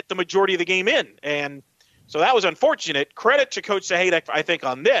or get the majority of the game in. And so that was unfortunate. Credit to Coach Sahaydak, I think,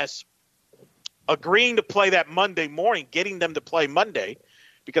 on this, agreeing to play that Monday morning, getting them to play Monday,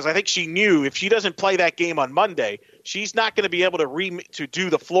 because I think she knew if she doesn't play that game on Monday, she's not going to be able to do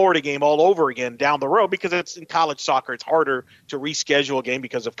the Florida game all over again down the road, because it's in college soccer. It's harder to reschedule a game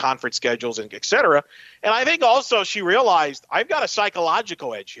because of conference schedules and et cetera. And I think also she realized I've got a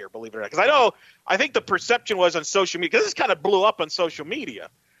psychological edge here, believe it or not, because I think the perception was on social media, because this kind of blew up on social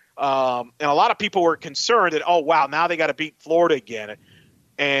media. And a lot of people were concerned that, oh, wow, now they got to beat Florida again.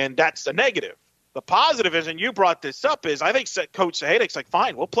 And that's a negative. The positive is, and you brought this up, is I think Coach Sahaydak's like,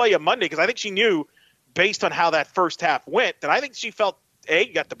 fine, we'll play you Monday, because I think she knew, based on how that first half went, that I think she felt, A,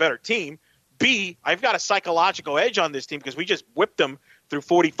 you got the better team, B, I've got a psychological edge on this team because we just whipped them through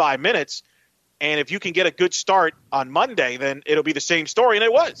 45 minutes, and if you can get a good start on Monday, then it'll be the same story, and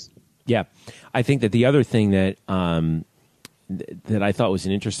it was. Yeah. I think that the other thing that that I thought was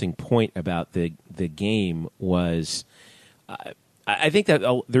an interesting point about the game was I think that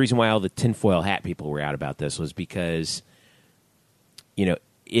the reason why all the tinfoil hat people were out about this was because,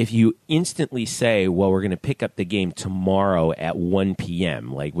 if you instantly say, well, we're going to pick up the game tomorrow at 1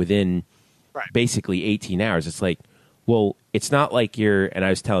 p.m., like within basically 18 hours, it's like, well, it's not like you're, and I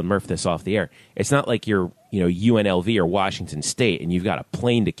was telling Murph this off the air, it's not like you're, UNLV or Washington State and you've got a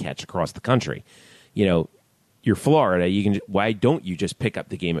plane to catch across the country. You're Florida, why don't you just pick up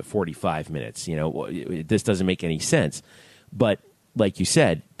the game at 45 minutes? This doesn't make any sense. But like you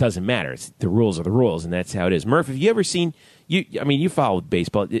said, doesn't matter. The rules are the rules, and that's how it is. Murph, have you ever seen you followed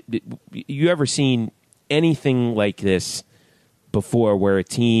baseball. You ever seen anything like this before where a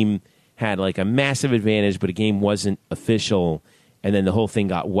team had like a massive advantage, but a game wasn't official, and then the whole thing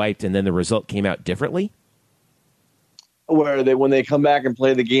got wiped, and then the result came out differently? Where when they come back and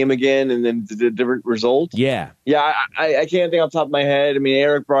play the game again, and then it's a different result? Yeah. I can't think off the top of my head. I mean,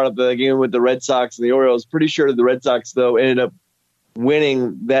 Eric brought up the game with the Red Sox and the Orioles. Pretty sure the Red Sox, though, ended up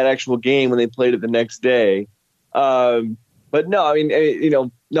winning that actual game when they played it the next day. But no, I mean,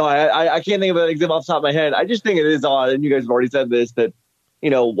 I can't think of an example off the top of my head. I just think it is odd, and you guys have already said this, that,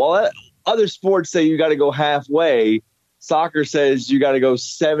 while other sports say you got to go halfway, soccer says you got to go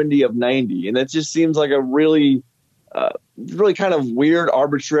 70 of 90. And that just seems like a really kind of weird,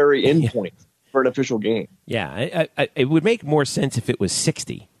 arbitrary endpoint for an official game. Yeah, it would make more sense if it was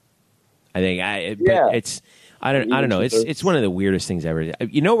 60. I think. But it's I don't know. It's one of the weirdest things ever.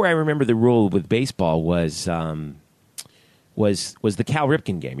 Where I remember the rule with baseball was the Cal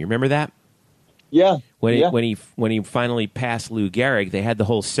Ripken game. You remember that? Yeah. When he finally passed Lou Gehrig, they had the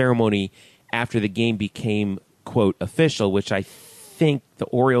whole ceremony after the game became, quote, official, which I think the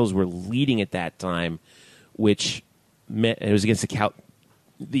Orioles were leading at that time, which meant it was against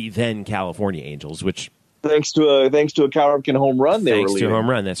the then California Angels, which thanks to a Cal Ripken home run, they were leading. Thanks to a home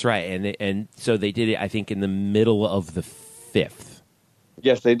run, that's right, and so they did it, I think, in the middle of the fifth.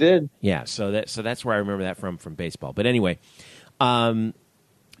 Yes, they did. Yeah, so that's where I remember that from baseball. But anyway, no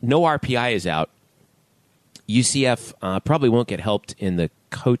RPI is out. UCF probably won't get helped in the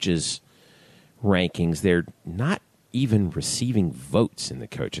coaches' rankings. They're not even receiving votes in the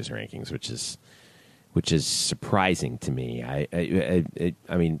coaches' rankings, which is surprising to me. I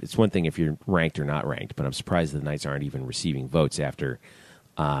mean, it's one thing if you're ranked or not ranked, but I'm surprised the Knights aren't even receiving votes after.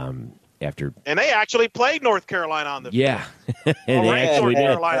 And they actually played North Carolina on the field. And they actually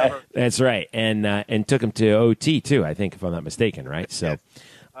did. That's right, and took them to OT too, I think, if I'm not mistaken. Right. So,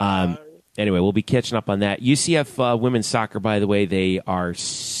 anyway, we'll be catching up on that. UCF women's soccer, by the way, they are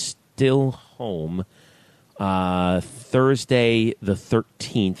still home. Thursday the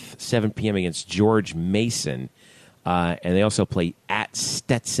 13th, 7 p.m. against George Mason. And they also play at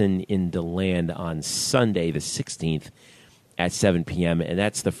Stetson in DeLand on Sunday the 16th at 7 p.m. And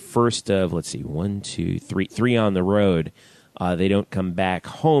that's the first of, let's see, 1, 2, 3, 3 on the road. They don't come back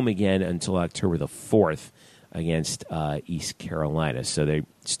home again until October the 4th against East Carolina. So they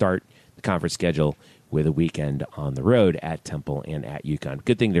start the conference schedule with a weekend on the road at Temple and at UConn.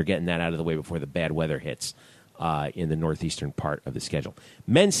 Good thing they're getting that out of the way before the bad weather hits in the northeastern part of the schedule.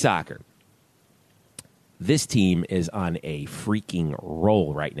 Men's soccer. This team is on a freaking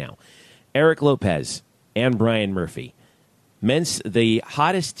roll right now. Eric Lopez and Brian Murphy, the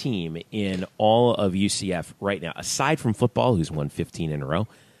hottest team in all of UCF right now, aside from football, who's won 15 in a row.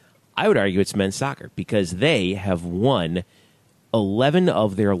 I would argue it's men's soccer because they have won 11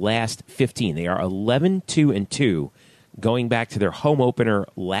 of their last 15. They are 11-2-2 going back to their home opener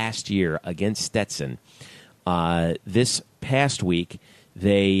last year against Stetson. This past week,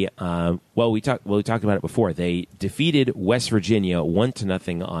 we talked about it before. They defeated West Virginia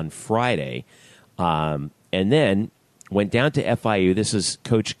 1-0 on Friday, and then went down to FIU. This is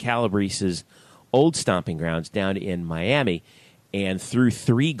Coach Calabrese's old stomping grounds down in Miami, and threw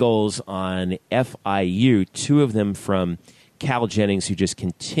 3 goals on FIU, 2 of them from Cal Jennings, who just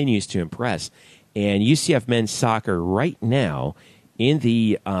continues to impress. And UCF men's soccer right now in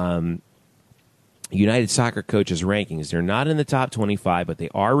the United Soccer Coaches rankings, they're not in the top 25, but they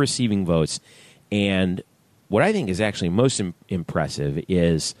are receiving votes. And what I think is actually most impressive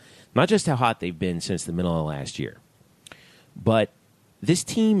is not just how hot they've been since the middle of last year, but this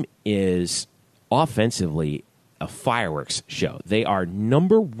team is offensively a fireworks show. They are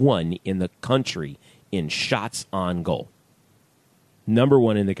number 1 in the country in shots on goal. Number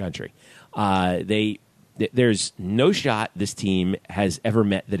 1 in the country. There's no shot this team has ever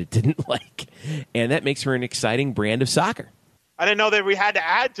met that it didn't like, and that makes for an exciting brand of soccer. I didn't know that we had to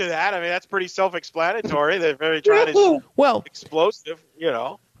add to that. I mean, that's pretty self-explanatory. They're very explosive, you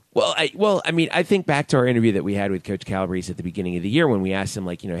know. I think back to our interview that we had with Coach Calabrese at the beginning of the year when we asked him,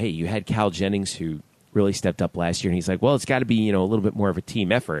 hey, you had Cal Jennings who really stepped up last year, and he's like, well, it's got to be, a little bit more of a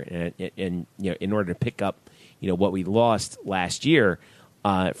team effort, and in order to pick up, what we lost last year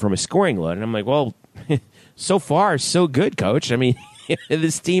from a scoring load. And I'm like, well, so far so good, Coach. I mean,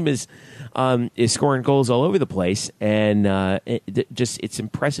 this team is scoring goals all over the place, and it's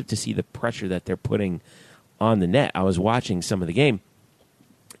impressive to see the pressure that they're putting on the net. I was watching some of the game,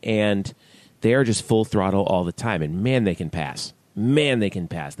 and they are just full throttle all the time. And man, they can pass.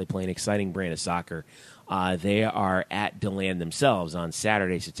 They play an exciting brand of soccer. They are at DeLand themselves on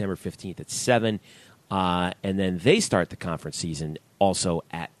Saturday, September 15th at 7. And then they start the conference season also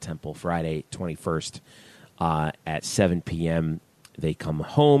at Temple Friday 21st at 7 p.m. They come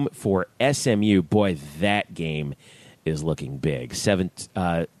home for SMU. Boy, that game is looking big. 7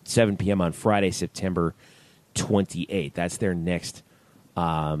 p.m. on Friday, September 28th. That's their next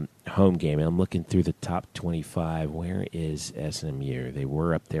home game. And I'm looking through the top 25. Where is SMU? They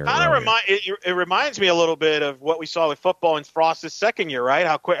were up there. It reminds me a little bit of what we saw with football in Frost's second year, right?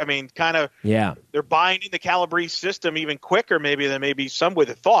 How quick? I mean, they're buying in the Calabrese system even quicker maybe than maybe some would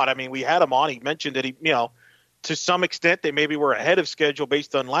have thought. I mean, we had him on. He mentioned that to some extent they maybe were ahead of schedule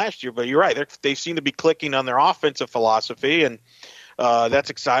based on last year. But you're right. They seem to be clicking on their offensive philosophy, and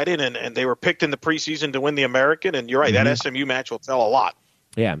that's exciting. And they were picked in the preseason to win the American. And you're right. Mm-hmm. That SMU match will tell a lot.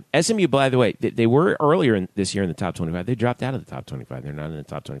 Yeah, SMU, by the way, they were earlier this year in the top 25. They dropped out of the top 25. They're not in the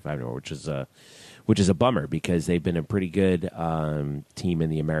top 25 anymore, which is a bummer because they've been a pretty good team in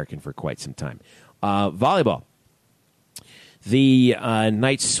the American for quite some time. Volleyball. The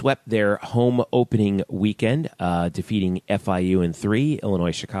Knights swept their home opening weekend, defeating FIU in 3,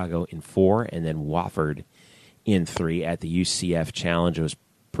 Illinois Chicago in 4, and then Wofford in 3 at the UCF Challenge. It was a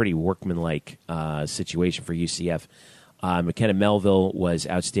pretty workmanlike situation for UCF. McKenna Melville was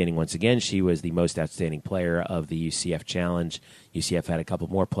outstanding once again. She was the most outstanding player of the UCF Challenge. UCF had a couple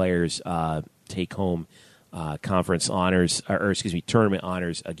more players take home conference honors, tournament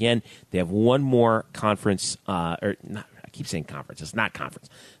honors again. They have one more conference, I keep saying conference. It's not conference.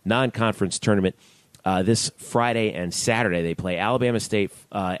 Non-conference tournament this Friday and Saturday. They play Alabama State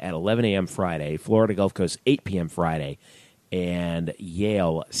at 11 a.m. Friday, Florida Gulf Coast 8 p.m. Friday, and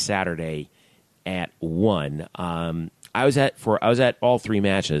Yale Saturday at 1. I was at all 3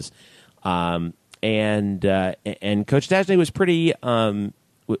 matches, and Coach Dagenais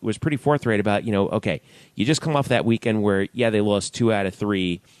was pretty forthright about okay, you just come off that weekend where they lost 2 out of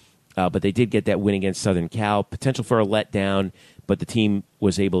 3, but they did get that win against Southern Cal. Potential for a letdown, but the team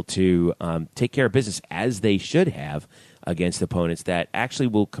was able to take care of business as they should have against opponents that actually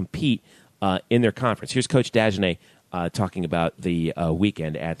will compete in their conference. Here's Coach Dagenais talking about the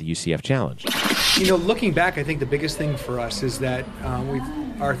weekend at the UCF Challenge. Looking back, I think the biggest thing for us is that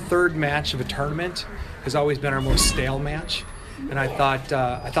our third match of a tournament has always been our most stale match, and I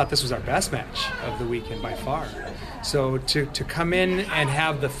thought this was our best match of the weekend by far. So to come in and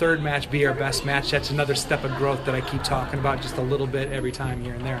have the third match be our best match, that's another step of growth that I keep talking about just a little bit every time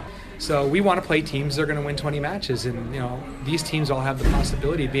here and there. So we want to play teams that are going to win 20 matches, and these teams all have the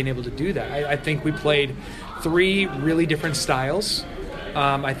possibility of being able to do that. I think we played 3 really different styles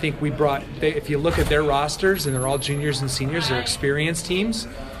I think we brought, if you look at their rosters, and they're all juniors and seniors, they're experienced teams.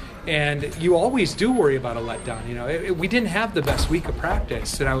 And you always do worry about a letdown. We didn't have the best week of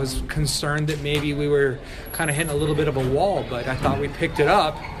practice, and I was concerned that maybe we were kind of hitting a little bit of a wall, but I thought we picked it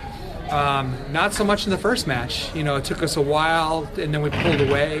up. Not so much in the first match. It took us a while, and then we pulled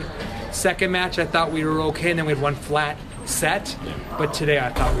away. Second match, I thought we were okay, and then we had one flat set. But today,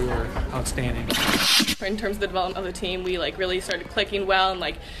 I thought we were outstanding. In terms of the development of the team, we really started clicking well,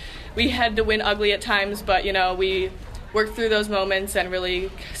 and we had to win ugly at times, but we work through those moments and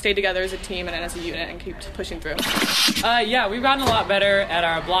really stay together as a team and as a unit and keep pushing through. Yeah, we've gotten a lot better at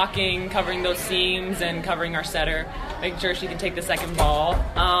our blocking, covering those seams and covering our setter, making sure she can take the second ball.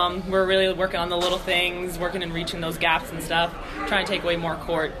 We're really working on the little things, working and reaching those gaps and stuff, trying to take away more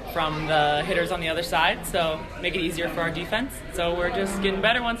court from the hitters on the other side, so make it easier for our defense. So we're just getting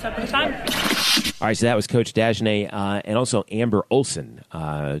better one step at a time. All right, so that was Coach Dagenais and also Amber Olson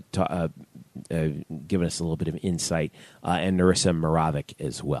giving us a little bit of insight, and Narissa Moravec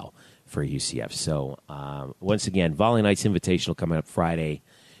as well for UCF. So once again, Volley Nights Invitational coming up Friday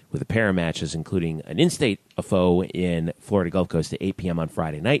with a pair of matches, including an in-state foe in Florida Gulf Coast at 8 p.m. on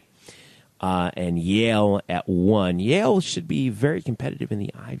Friday night, and Yale at 1. Yale should be very competitive in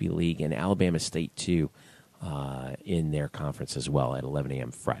the Ivy League, and Alabama State too in their conference as well at 11 a.m.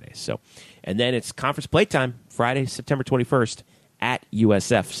 Friday. So, and then it's conference playtime Friday, September 21st at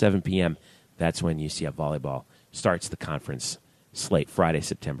USF, 7 p.m. That's when UCF volleyball starts the conference slate, Friday,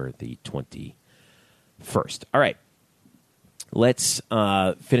 September the 21st. All right. Let's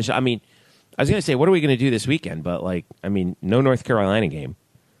finish. I was going to say, what are we going to do this weekend? But, no North Carolina game.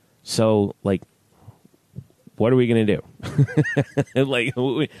 So, what are we going to do?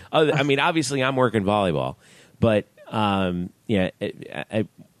 Obviously I'm working volleyball. But, what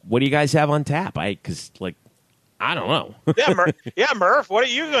do you guys have on tap? I don't know. Murph, what are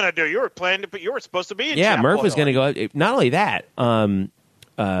you going to do? You were planning to, you were supposed to be in Yeah, Chapel Murph was Hill. going to go. Not only that,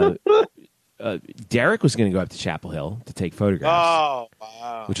 Derek was going to go up to Chapel Hill to take photographs. Oh,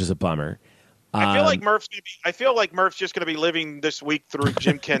 wow. Which is a bummer. I feel like Murph's just going to be living this week through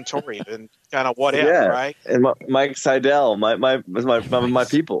Jim Cantori and kind of what if, right? And Mike Seidel, my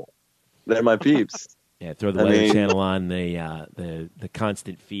people. They're my peeps. Yeah, throw the Weather Channel on, the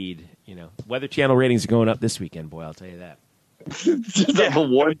constant feed. Weather Channel ratings are going up this weekend, boy, I'll tell you that. Just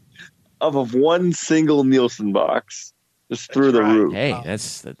of one single Nielsen box. Just through the roof. Hey,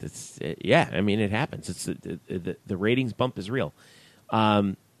 that's yeah. It happens. It's the ratings bump is real.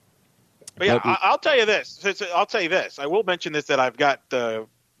 But yeah, I'll tell you this. I will mention this that I've got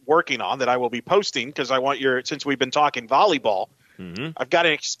working on that I will be posting because I want since we've been talking volleyball, I've got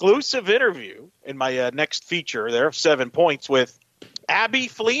an exclusive interview in my next feature there of 7 points with Abby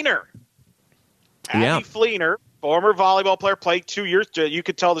Fleener. Abby Fleener, former volleyball player, played 2 years. You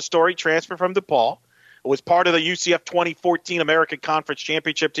could tell the story, transfer from DePaul. Was part of the UCF 2014 American Conference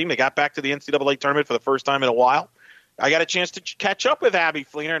Championship team. They got back to the NCAA tournament for the first time in a while. I got a chance to catch up with Abby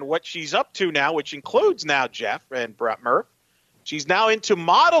Fleener and what she's up to now, which includes now Jeff and Brett Murph. She's now into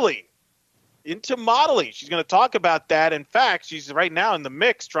modeling. She's going to talk about that. In fact, she's right now in the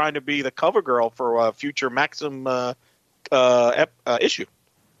mix trying to be the cover girl for a future Maxim issue.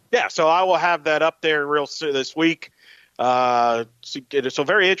 Yeah, so I will have that up there real soon this week. So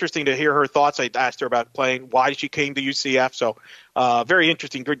very interesting to hear her thoughts. I asked her about playing, why she came to UCF. So very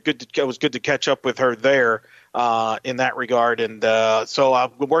interesting. It was good to catch up with her there in that regard. And so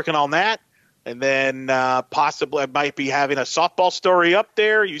I've been working on that. And then possibly I might be having a softball story up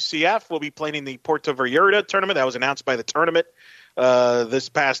there. UCF will be playing in the Puerto Vallarta tournament. That was announced by the tournament this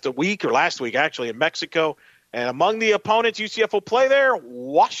past week or last week, actually, in Mexico. And among the opponents UCF will play there,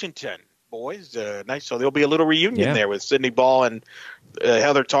 Washington. Boys, nice. So there'll be a little reunion there with Sydney Ball and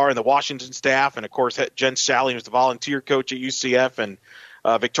Heather Tarr and the Washington staff, and of course Jen Sally, who's the volunteer coach at UCF, and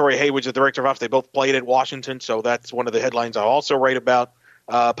Victoria Haywood's the director of ops. They both played at Washington, so that's one of the headlines I'll also write about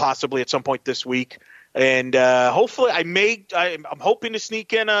possibly at some point this week. And hopefully, I'm hoping to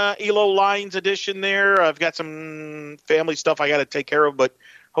sneak in a Elo Lines edition there. I've got some family stuff I got to take care of, but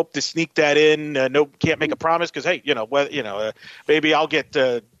hope to sneak that in. Can't make a promise because maybe I'll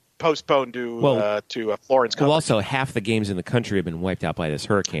get. Postponed to Florence. Well, also half the games in the country have been wiped out by this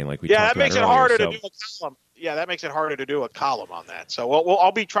hurricane, like we talked about makes it earlier, harder to do a column. Yeah, that makes it harder to do a column on that. So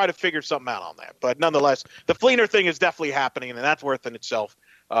I'll be trying to figure something out on that. But nonetheless, the Fleener thing is definitely happening, and that's worth in itself.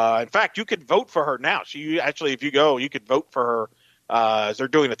 In fact, you could vote for her now. She actually, if you go, you could vote for her. As they're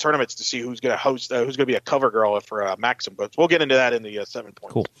doing the tournaments to see who's going to host, who's going to be a cover girl for Maxim. But we'll get into that in the 7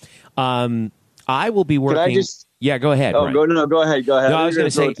 points. Cool. I will be working. Yeah, go ahead. Oh, go ahead. No, I was going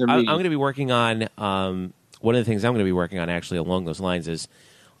to say I'm going to be working on one of the things I'm going to be working on actually along those lines is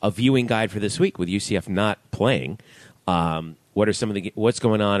a viewing guide for this week with UCF not playing. What are some of what's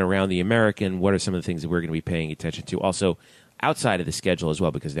going on around the American? What are some of the things that we're going to be paying attention to? Also, outside of the schedule as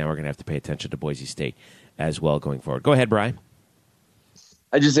well, because now we're going to have to pay attention to Boise State as well going forward. Go ahead, Brian.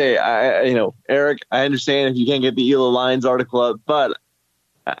 I just say, Eric, I understand if you can't get the Ela Lions article up, but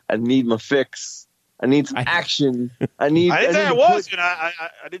I need my fix. I need some action. I didn't say it was. I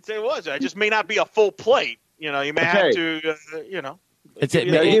didn't say it was. I just may not be a full plate. You may have to. It's a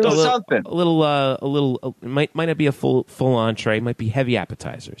little. Might not be a full entree. Might be heavy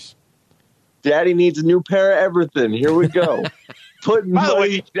appetizers. Daddy needs a new pair of everything. Here we go. Putting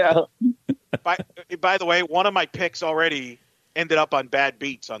money down. By the way, one of my picks already ended up on bad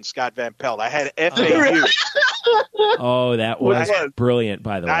beats on Scott Van Pelt. I had FAU. Oh, that was brilliant,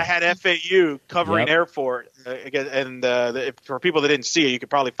 by the way. I had FAU covering Air Force. And for people that didn't see it, you could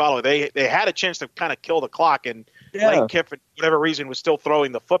probably follow it. They had a chance to kind of kill the clock, and Lane Kiffin, for whatever reason, was still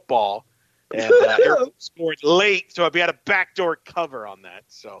throwing the football. And Air Force scored late, so we had a backdoor cover on that.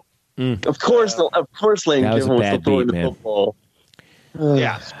 So, Of course, Lane Kiffin was still throwing the football.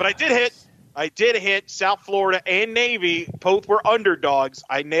 Yes, but I did hit South Florida and Navy. Both were underdogs.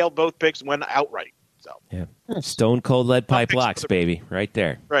 I nailed both picks and went outright. So stone cold lead pipe locks, baby, right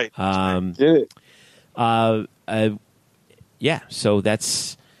there. Right. So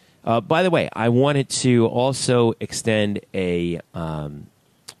that's. By the way, I wanted to also extend a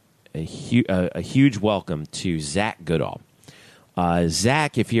huge welcome to Zach Goodall.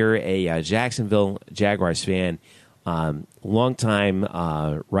 Zach, if you're a Jacksonville Jaguars fan.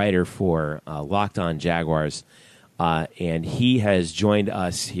 Longtime writer for Locked On Jaguars, and he has joined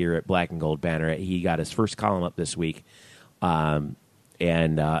us here at Black and Gold Banneret. He got his first column up this week, and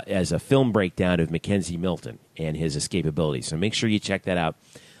as a film breakdown of Mackenzie Milton and his escapability. So make sure you check that out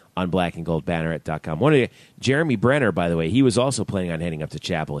on blackandgoldbanneret.com. Jeremy Brenner, by the way, he was also planning on heading up to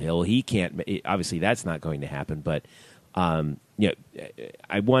Chapel Hill. He can't. Obviously, that's not going to happen. But I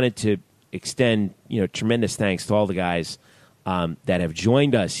wanted to extend tremendous thanks to all the guys that have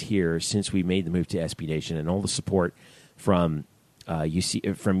joined us here since we made the move to SB Nation, and all the support from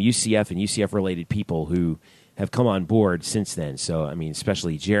UCF and UCF related people who have come on board since then. So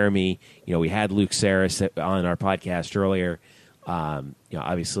especially Jeremy. We had Luke Saris on our podcast earlier.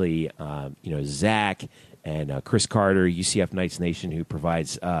 Obviously Zach and Chris Carter, UCF Knights Nation, who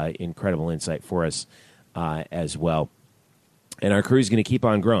provides incredible insight for us as well. And our crew is going to keep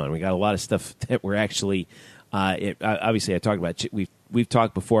on growing. We got a lot of stuff that we're actually. Obviously, I talked about. We've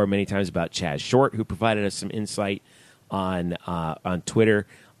talked before many times about Chaz Short, who provided us some insight on Twitter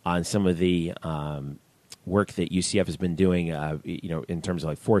on some of the work that UCF has been doing. In terms of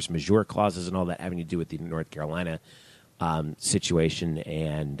like force majeure clauses and all that having to do with the North Carolina situation.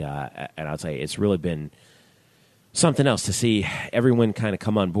 And I'll tell you, it's really been something else to see everyone kind of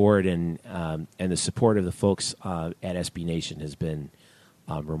come on board, and the support of the folks at SB Nation has been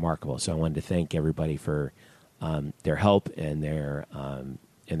remarkable. So I wanted to thank everybody for their help and their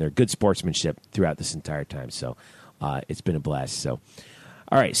good sportsmanship throughout this entire time. So it's been a blast. So,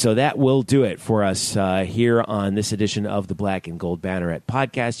 all right, so that will do it for us here on this edition of the Black and Gold Banneret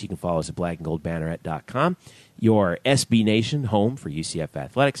podcast. You can follow us at blackandgoldbanneret.com, your SB Nation home for UCF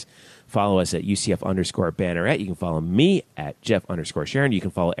athletics. Follow us at UCF_Banneret. You can follow me at Jeff_Sharon. You can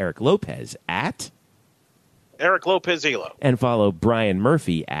follow Eric Lopez at Eric Lopez Elo. And follow Brian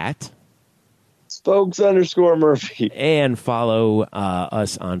Murphy at Spokes_Murphy. And follow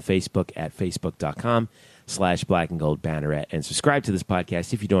us on Facebook at Facebook.com/Black and Gold Banneret. And subscribe to this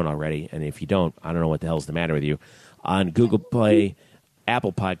podcast if you don't already. And if you don't, I don't know what the hell's the matter with you. On Google Play,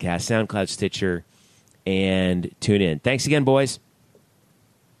 Apple Podcasts, SoundCloud, Stitcher, and tune in. Thanks again, boys.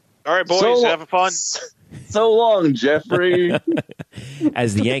 All right, boys, have fun. So long, Jeffrey.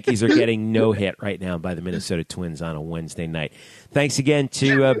 As the Yankees are getting no hit right now by the Minnesota Twins on a Wednesday night. Thanks again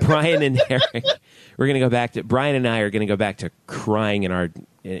to Brian and Eric. We're going to go back to Brian and I are going to go back to crying into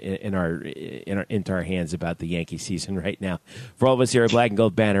our hands about the Yankee season right now. For all of us here at Black and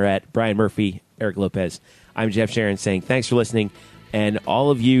Gold Banneret, Brian Murphy, Eric Lopez, I'm Jeff Sharon saying thanks for listening. And all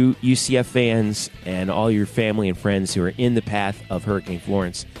of you UCF fans and all your family and friends who are in the path of Hurricane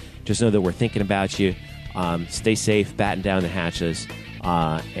Florence, just know that we're thinking about you. Stay safe, batten down the hatches,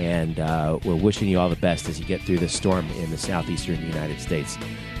 and we're wishing you all the best as you get through this storm in the southeastern United States.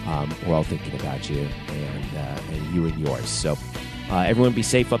 We're all thinking about you and you and yours. So everyone be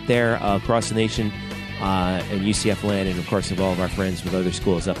safe up there across the nation and UCF land, and, of course, of all of our friends with other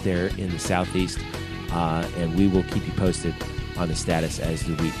schools up there in the southeast. And we will keep you posted on the status as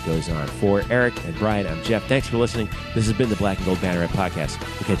the week goes on. For Eric and Brian, I'm Jeff. Thanks for listening. This has been the Black and Gold Banneret podcast.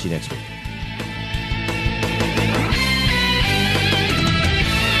 We'll catch you next week.